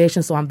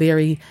Association, so I'm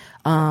very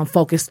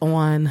focused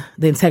on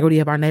the integrity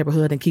of our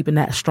neighborhood and keeping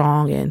that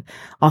strong and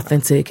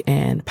authentic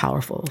and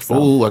powerful. So.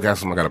 Oh, I got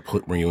something I got to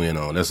bring you in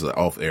on. That's an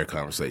off-air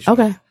conversation.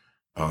 Okay.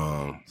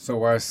 So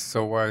why say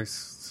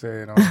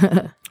it on,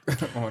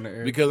 on the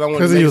air? Because I want to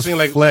Because make he it was seem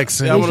like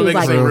flexing. I want to She was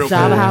make it like seem real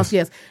Java cool. House,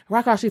 yes.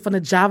 Rock Out Street from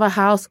the Java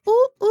House.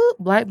 Ooh, ooh,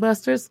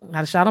 Blackbusters.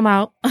 Gotta shout them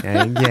out.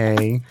 Gang,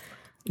 gang.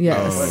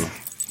 Yes.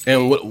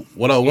 And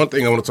one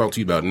thing I want to talk to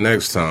you about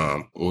next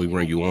time when we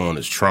bring you on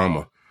is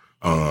trauma.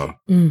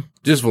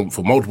 Just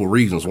for multiple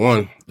reasons.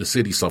 One, the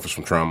city suffers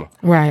from trauma.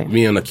 Right.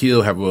 Me and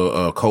Akil have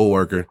a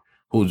coworker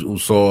who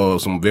saw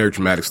some very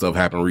traumatic stuff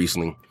happen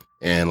recently,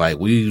 and like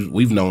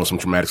we've known some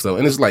traumatic stuff,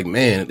 and it's like,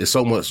 man, there's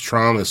so much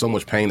trauma and so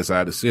much pain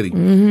inside the city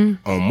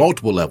on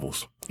multiple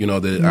levels. You know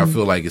that I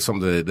feel like it's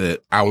something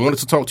that I wanted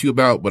to talk to you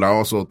about, but I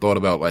also thought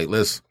about like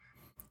let's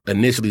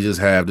initially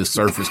just have this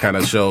surface kind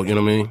of show. You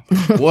know what I mean?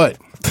 What?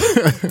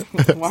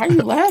 Why are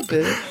you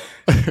laughing?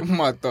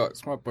 My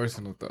thoughts, my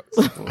personal thoughts.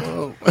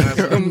 You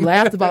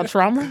laughed about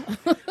trauma?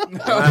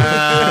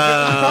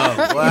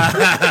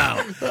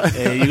 Wow.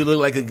 Hey, you look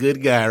like a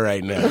good guy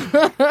right now.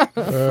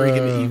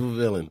 Freaking evil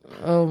villain.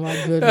 Oh my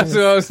That's goodness.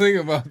 what I was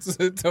thinking about.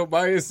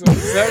 Tobias on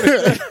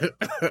Saturday.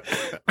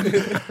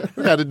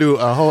 We got to do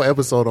a whole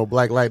episode on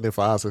Black Lightning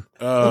for Asa.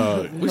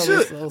 We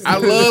should. I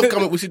love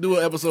comic. We should do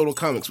an episode on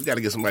comics. We got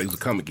to get somebody who's a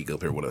comic geek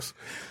up here with us.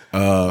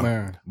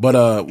 Man. But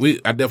I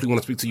definitely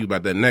want to speak to you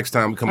about that next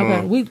time we come Okay,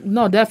 on.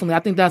 definitely. I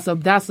think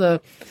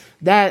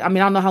I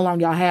mean, I don't know how long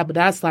y'all have, but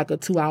that's like a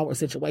 2-hour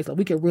situation.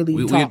 We could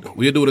really talk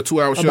We'll do it a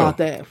 2-hour show. about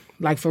that,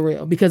 like for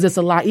real, because it's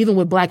a lot, even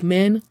with Black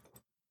men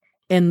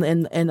and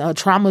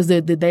traumas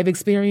that they've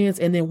experienced,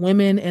 and then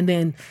women, and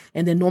then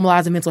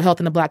normalizing mental health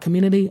in the Black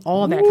community,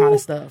 all that kind of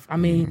stuff. I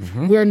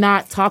mean, we're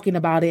not talking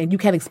about it, and you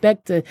can't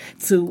expect to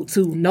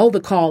know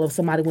the call of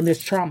somebody when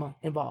there's trauma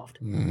involved,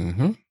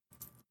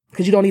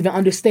 because you don't even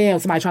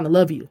understand somebody trying to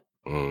love you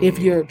if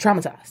you're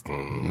traumatized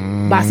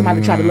by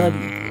somebody that tried to love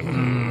you.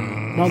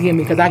 Don't get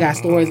me, because I got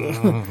stories.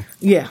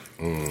 Yeah.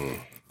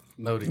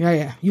 Loaded.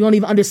 Yeah. You don't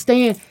even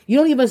understand. You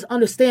don't even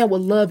understand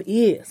what love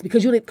is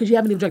because you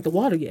haven't even drank the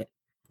water yet.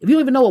 If you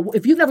don't even know,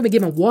 if you've never been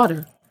given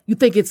water, you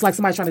think it's like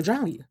somebody trying to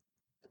drown you.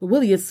 But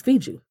really, it's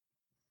feed you.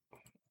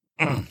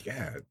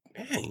 God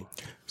dang.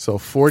 So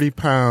 40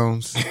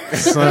 pounds,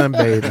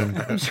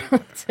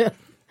 sunbathing,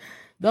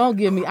 Don't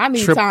give me. I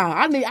need time.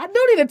 I do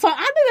need to talk.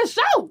 I need a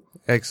show.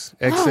 XL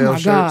my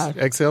shirts,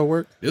 God. XL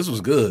work. This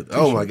was good.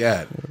 Oh my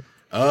God.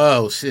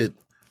 Oh shit.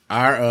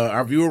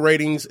 Our viewer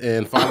ratings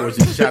and followers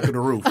just shot through the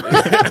roof.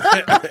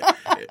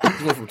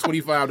 It went from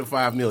 25 to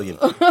 5 million.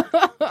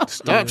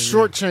 Stop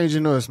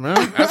shortchanging us, man.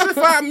 I said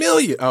 5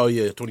 million. Oh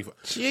yeah, 25.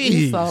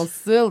 You so Jeez.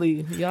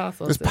 silly. Y'all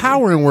so There's silly.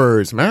 power in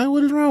words, man.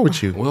 What is wrong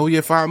with you? Well, we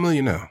at 5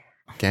 million now.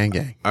 Gang,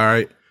 gang. All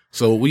right.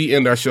 So we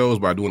end our shows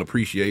by doing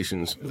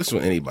appreciations. This is for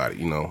anybody,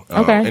 you know.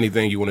 Okay.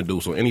 Anything you want to do.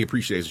 So any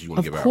appreciations you want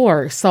to Of give out.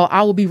 course. So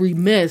I will be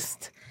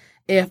remiss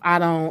if I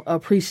don't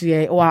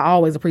appreciate, or I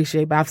always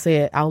appreciate, but I've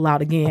said it out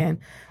loud again,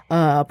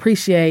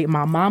 appreciate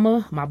my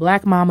mama, my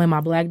black mama, and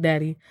my black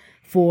daddy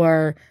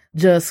for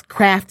just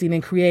crafting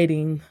and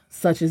creating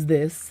such as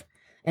this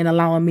and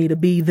allowing me to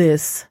be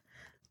this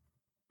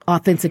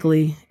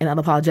authentically and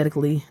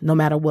unapologetically, no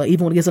matter what,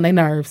 even when it gets on their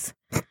nerves.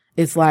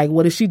 It's like,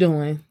 what is she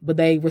doing? But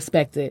they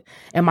respect it.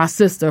 And my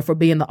sister for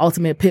being the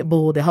ultimate pit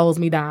bull that holds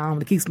me down,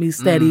 that keeps me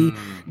steady,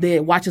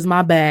 that watches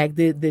my back,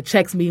 that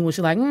checks me when she's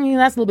like, that's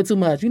a little bit too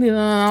much. You need,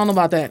 I don't know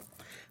about that.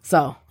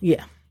 So,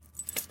 yeah.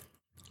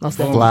 Most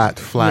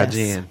definitely. Fly Yes.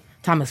 Jen.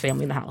 Thomas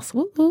family in the house.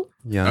 Whoop, whoop.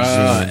 Young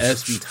James.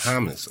 S.B.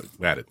 Thomas.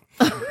 Got it.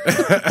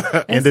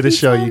 End of the SB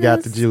show, you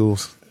got the Thomas.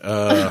 jewels.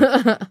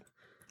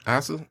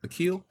 Asa,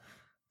 Akil.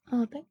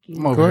 Oh, thank you.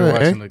 I'm over Go here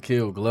ahead, watching the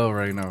kill glow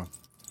right now.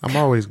 I'm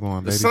always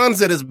going, The baby.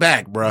 sun's at his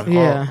back, bro.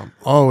 Yeah. I'm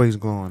always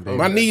going, baby.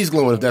 My knees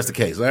glowing if that's the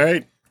case, all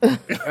right? All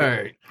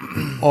right.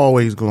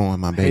 Always glowing,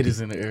 my baby. Haters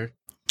in the air.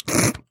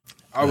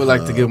 I would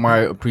like to give my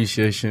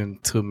appreciation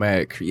to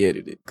Matt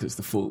created it because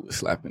the food was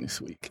slapping this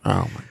week.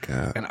 Oh, my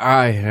God. And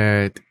I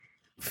had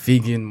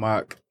vegan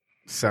mock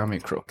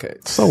salmon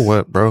croquettes. So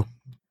what, bro?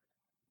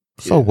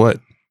 So Yeah. what?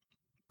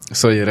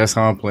 So yeah, that's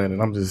how I'm playing it.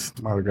 I'm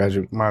just my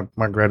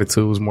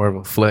gratitude was more of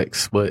a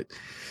flex, but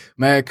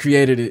Matt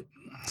created it.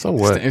 So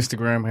It's what? the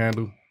Instagram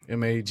handle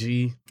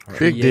MAG.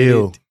 Big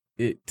deal.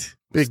 It.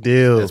 Big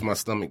deal. That's my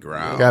stomach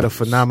growl. Got a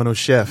phenomenal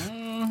chef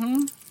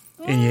in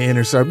your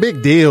inner circle.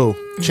 Big deal,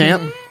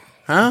 champ.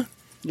 Huh?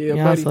 Yeah,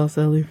 Y'all buddy. so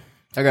silly.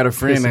 I got a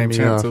friend Pissing named me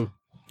Champ off. too.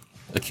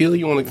 Akil,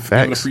 you want to give an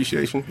Facts.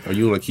 appreciation? Or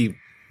you want to keep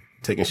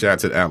taking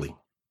shots at Allie?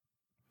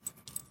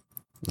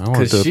 I want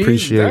Cause to I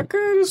appreciate.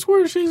 kind of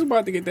swear she's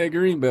about to get that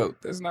green belt.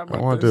 That's not. I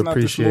want to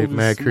appreciate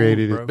Matt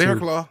created it. Bear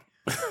too. Claw.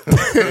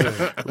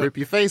 Rip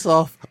your face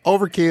off.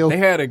 Overkill. They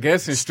had a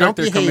guest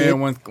instructor your come head. in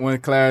one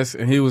class,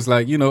 and he was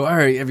like, all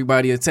right,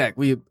 everybody attack.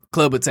 We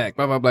club attack.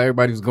 Blah blah blah.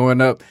 Everybody was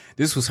going up.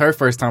 This was her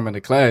first time in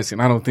the class,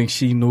 and I don't think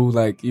she knew.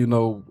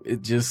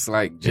 It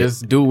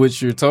just do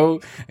what you're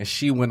told. And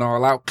she went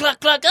all out. Cluck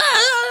cluck.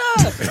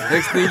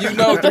 Next thing you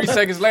know, 3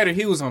 seconds later,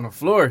 he was on the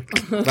floor,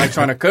 like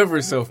trying to cover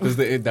himself because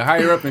the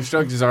higher up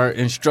instructors are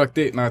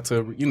instructed not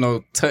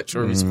to touch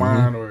or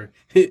respond or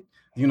hit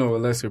a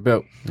lesser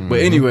belt.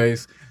 But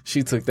anyways,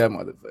 she took that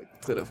motherfucker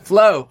to the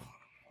flow.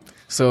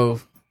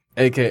 So,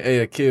 AKA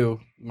Akil,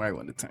 you might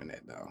want to turn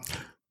that down.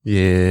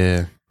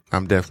 Yeah,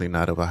 I'm definitely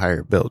not of a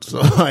higher belt,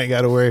 so I ain't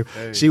got to worry.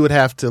 Hey. She would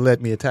have to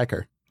let me attack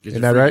her.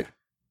 Isn't that right?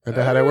 Is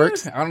that how that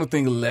works? I don't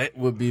think let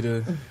would be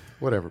the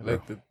Whatever,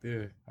 bro.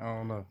 I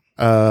don't know.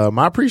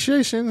 My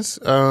appreciations.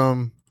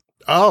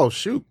 Oh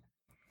shoot,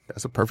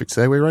 that's a perfect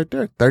segue right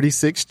there.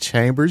 36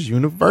 Chambers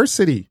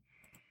University.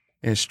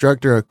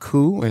 Instructor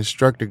Aku,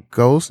 Instructor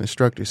Ghost,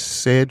 Instructor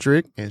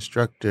Cedric,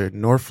 Instructor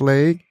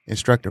Northflag,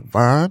 Instructor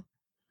Vaughn.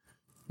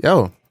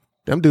 Yo,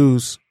 them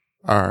dudes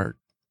are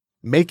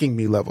making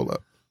me level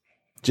up.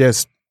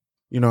 Just,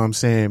 you know what I'm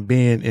saying,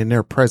 being in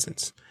their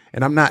presence.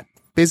 And I'm not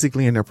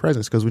physically in their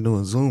presence because we're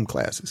doing Zoom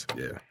classes.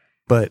 Yeah.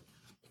 But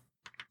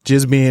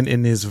just being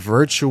in this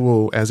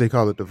virtual, as they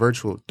call it, the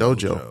virtual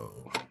dojo,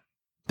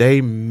 they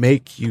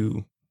make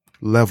you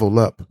level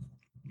up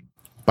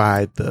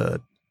by the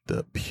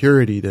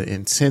purity, the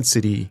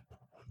intensity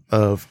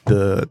of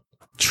the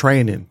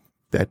training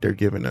that they're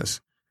giving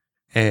us.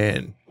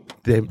 And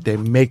they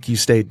make you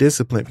stay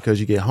disciplined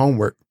because you get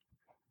homework.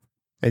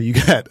 And you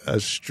got a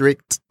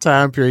strict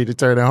time period to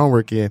turn the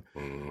homework in.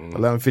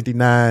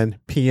 11:59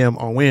 p.m.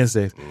 on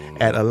Wednesdays.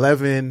 At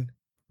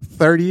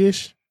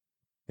 11:30ish,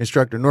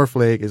 Instructor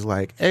Northflag is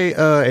like, hey,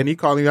 and he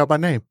calling you out by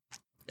name.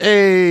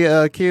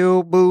 Hey,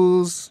 Kill,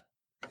 Booze,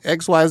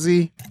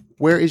 XYZ,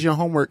 where is your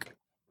homework?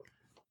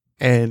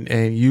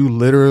 And you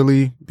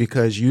literally,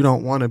 because you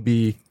don't want to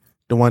be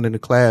the one in the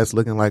class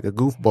looking like a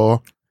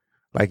goofball,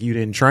 like you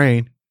didn't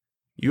train,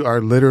 you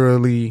are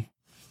literally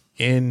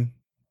in,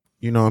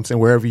 you know what I'm saying,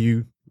 wherever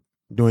you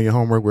doing your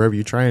homework, wherever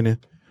you training.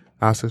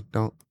 Also,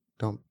 don't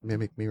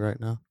mimic me right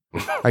now.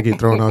 I get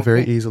thrown off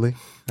very easily.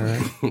 All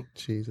right.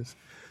 Jesus.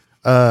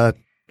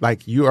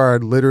 Like you are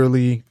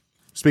literally,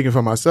 speaking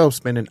for myself,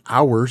 spending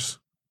hours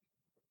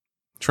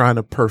trying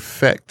to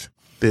perfect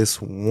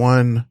this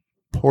one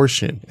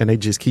portion, and they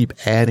just keep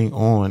adding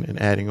on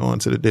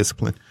to the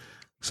discipline.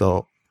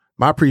 So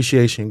my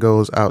appreciation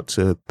goes out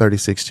to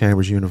 36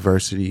 Chambers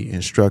University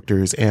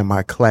instructors and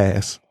my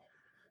class,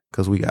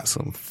 because we got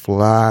some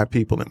fly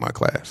people in my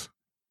class.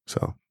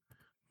 So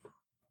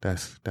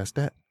that's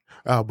that.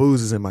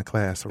 Booze is in my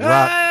class.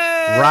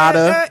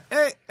 Rada.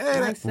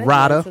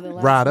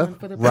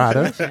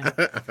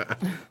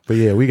 But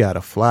yeah, we got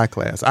a fly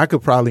class. I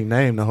could probably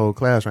name the whole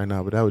class right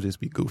now, but that would just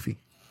be goofy.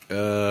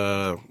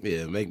 Yeah,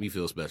 make me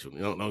feel special.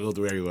 Don't go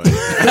through everybody.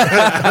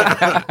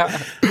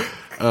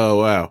 Oh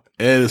wow.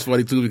 And it's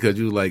funny too because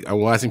you like I'm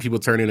watching people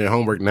turn in their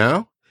homework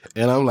now.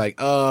 And I'm like,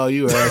 oh,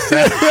 you are a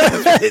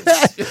savage.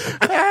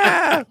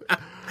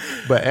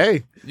 But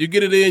hey, You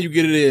get it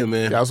in,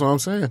 man. that's what I'm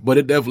saying. But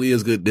it definitely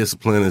is good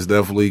discipline. It's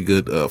definitely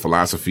good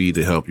philosophy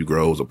to help you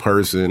grow as a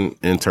person,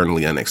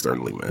 internally and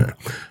externally, man.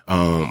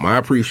 My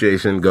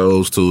appreciation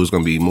goes to, it's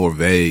going to be more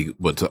vague,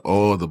 but to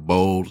all the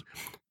bold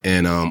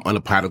and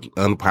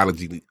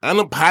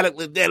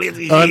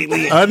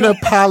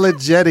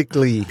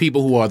Unapologetically.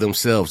 people who are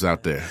themselves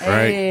out there,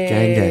 right?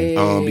 Gang,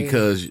 gang.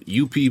 Because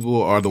you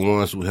people are the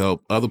ones who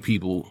help other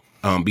people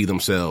be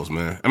themselves,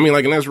 man. I mean,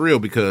 like, and that's real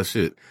because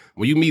shit.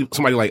 When you meet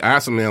somebody like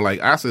Asa, man,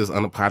 like Asa is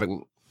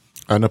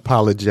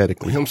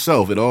Unapologetically.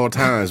 himself at all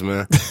times,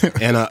 man.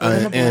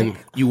 And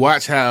you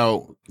watch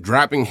how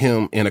dropping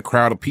him in a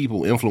crowd of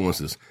people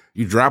influences.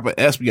 You drop an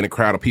SB in a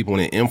crowd of people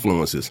and it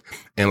influences.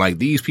 And like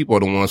these people are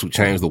the ones who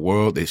change the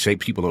world. They shape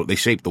people. They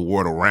shape the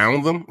world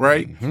around them,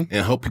 right? And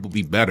help people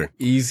be better.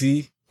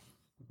 Easy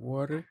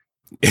water.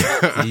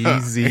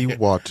 Easy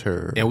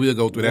water. And we'll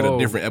go through that in a Whoa.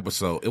 different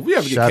episode. If we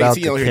ever get Shout out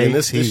KT to on here, then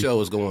this KT. show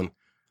is going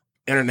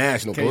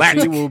international, KT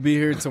galactic. will be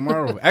here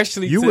tomorrow.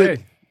 Actually, You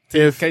today.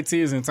 If KT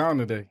is in town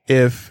today.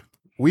 if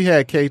we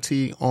had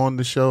KT on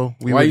the show,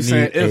 we Why would you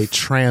saying need a if?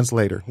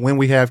 translator. When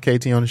we have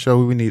KT on the show,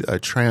 we would need a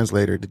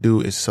translator. The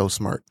dude is so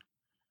smart.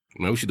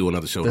 Man, we should do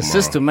another show The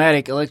tomorrow.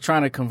 systematic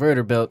electronic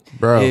converter belt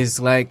Bro. is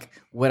like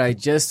what I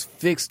just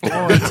fixed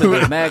on to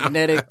the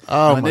magnetic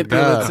Oh my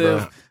God,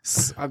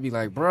 manipulative. I'd be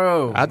like,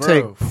 bro, I bro.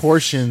 take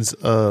portions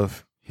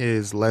of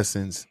his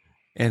lessons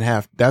and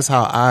that's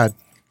how I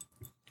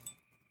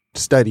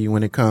study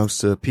when it comes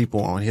to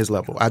people on his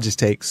level. I just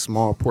take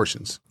small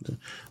portions.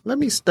 Let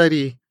me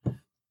study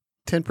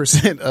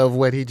 10% of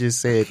what he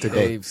just said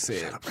today. Dave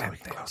said.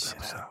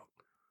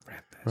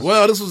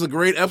 Well, this was a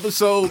great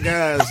episode,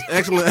 guys.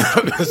 Excellent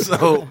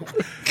episode.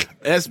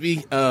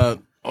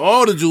 SB,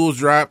 all the jewels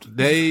dropped.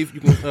 Dave, you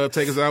can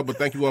take us out, but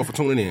thank you all for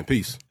tuning in.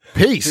 Peace.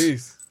 Peace.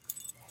 Peace.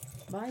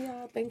 Bye,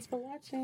 y'all. Thanks for watching.